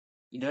right.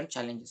 You don't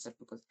challenge yourself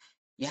because,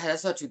 yeah,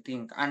 that's what you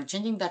think. And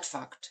changing that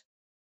fact,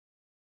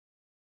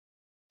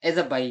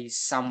 either by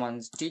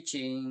someone's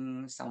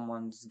teaching,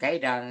 someone's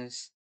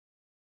guidance,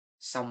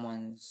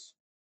 someone's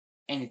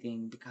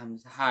anything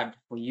becomes hard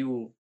for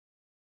you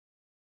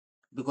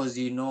because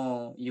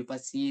you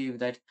perceive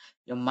that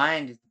your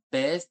mind is the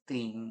best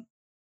thing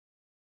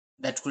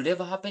that could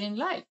ever happen in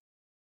life.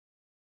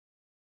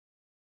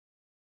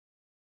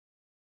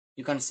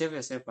 You can save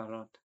yourself a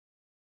lot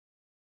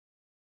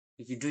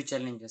if you do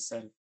challenge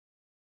yourself.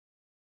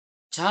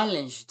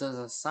 Challenge those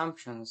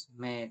assumptions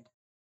made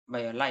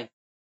by your life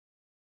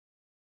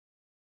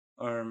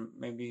or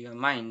maybe your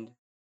mind,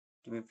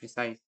 to be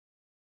precise.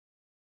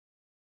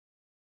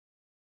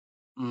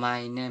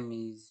 My name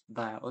is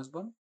Baya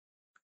Osborne,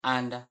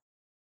 and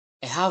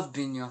I have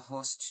been your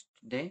host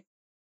today.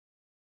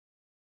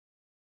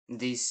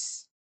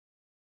 This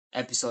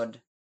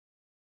episode,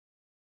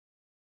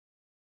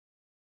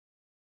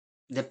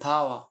 the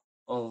power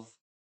of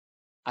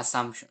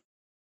assumption.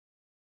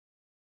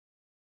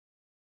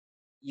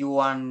 You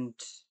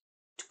want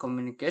to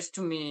communicate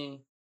to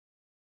me,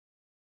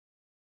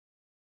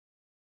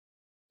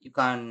 you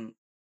can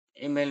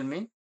email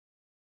me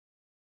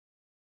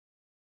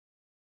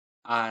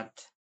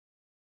at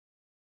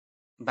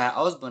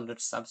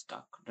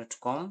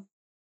byosborn.substack.com,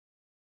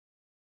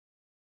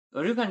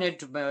 or you can head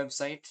to my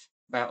website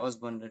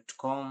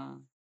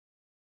byosborn.com,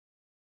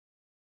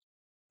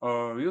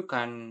 or you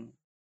can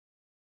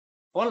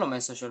follow my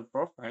social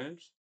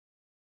profiles: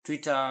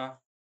 Twitter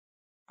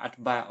at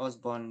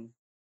byosborn,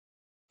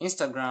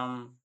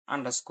 Instagram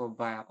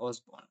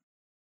 _byosborn.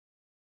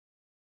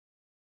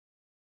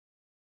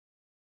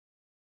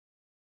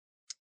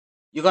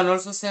 You can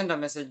also send a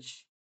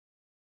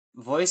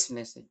voice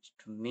message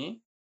to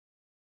me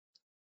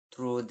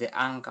through the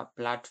Anchor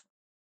platform,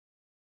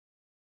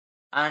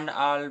 and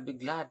I'll be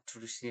glad to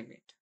receive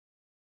it.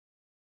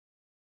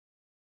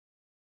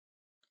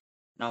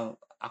 Now,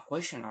 a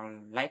question I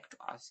would like to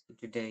ask you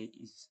today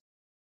is,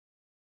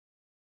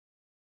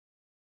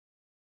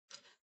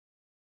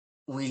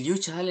 will you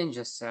challenge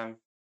yourself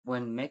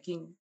when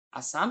making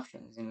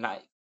assumptions in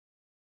life?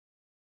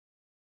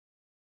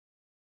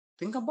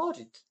 Think about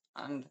it,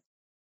 and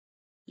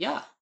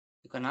yeah,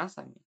 you can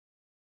answer me.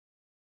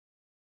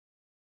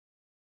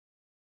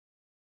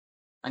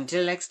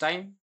 Until next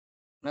time,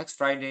 next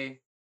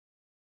Friday,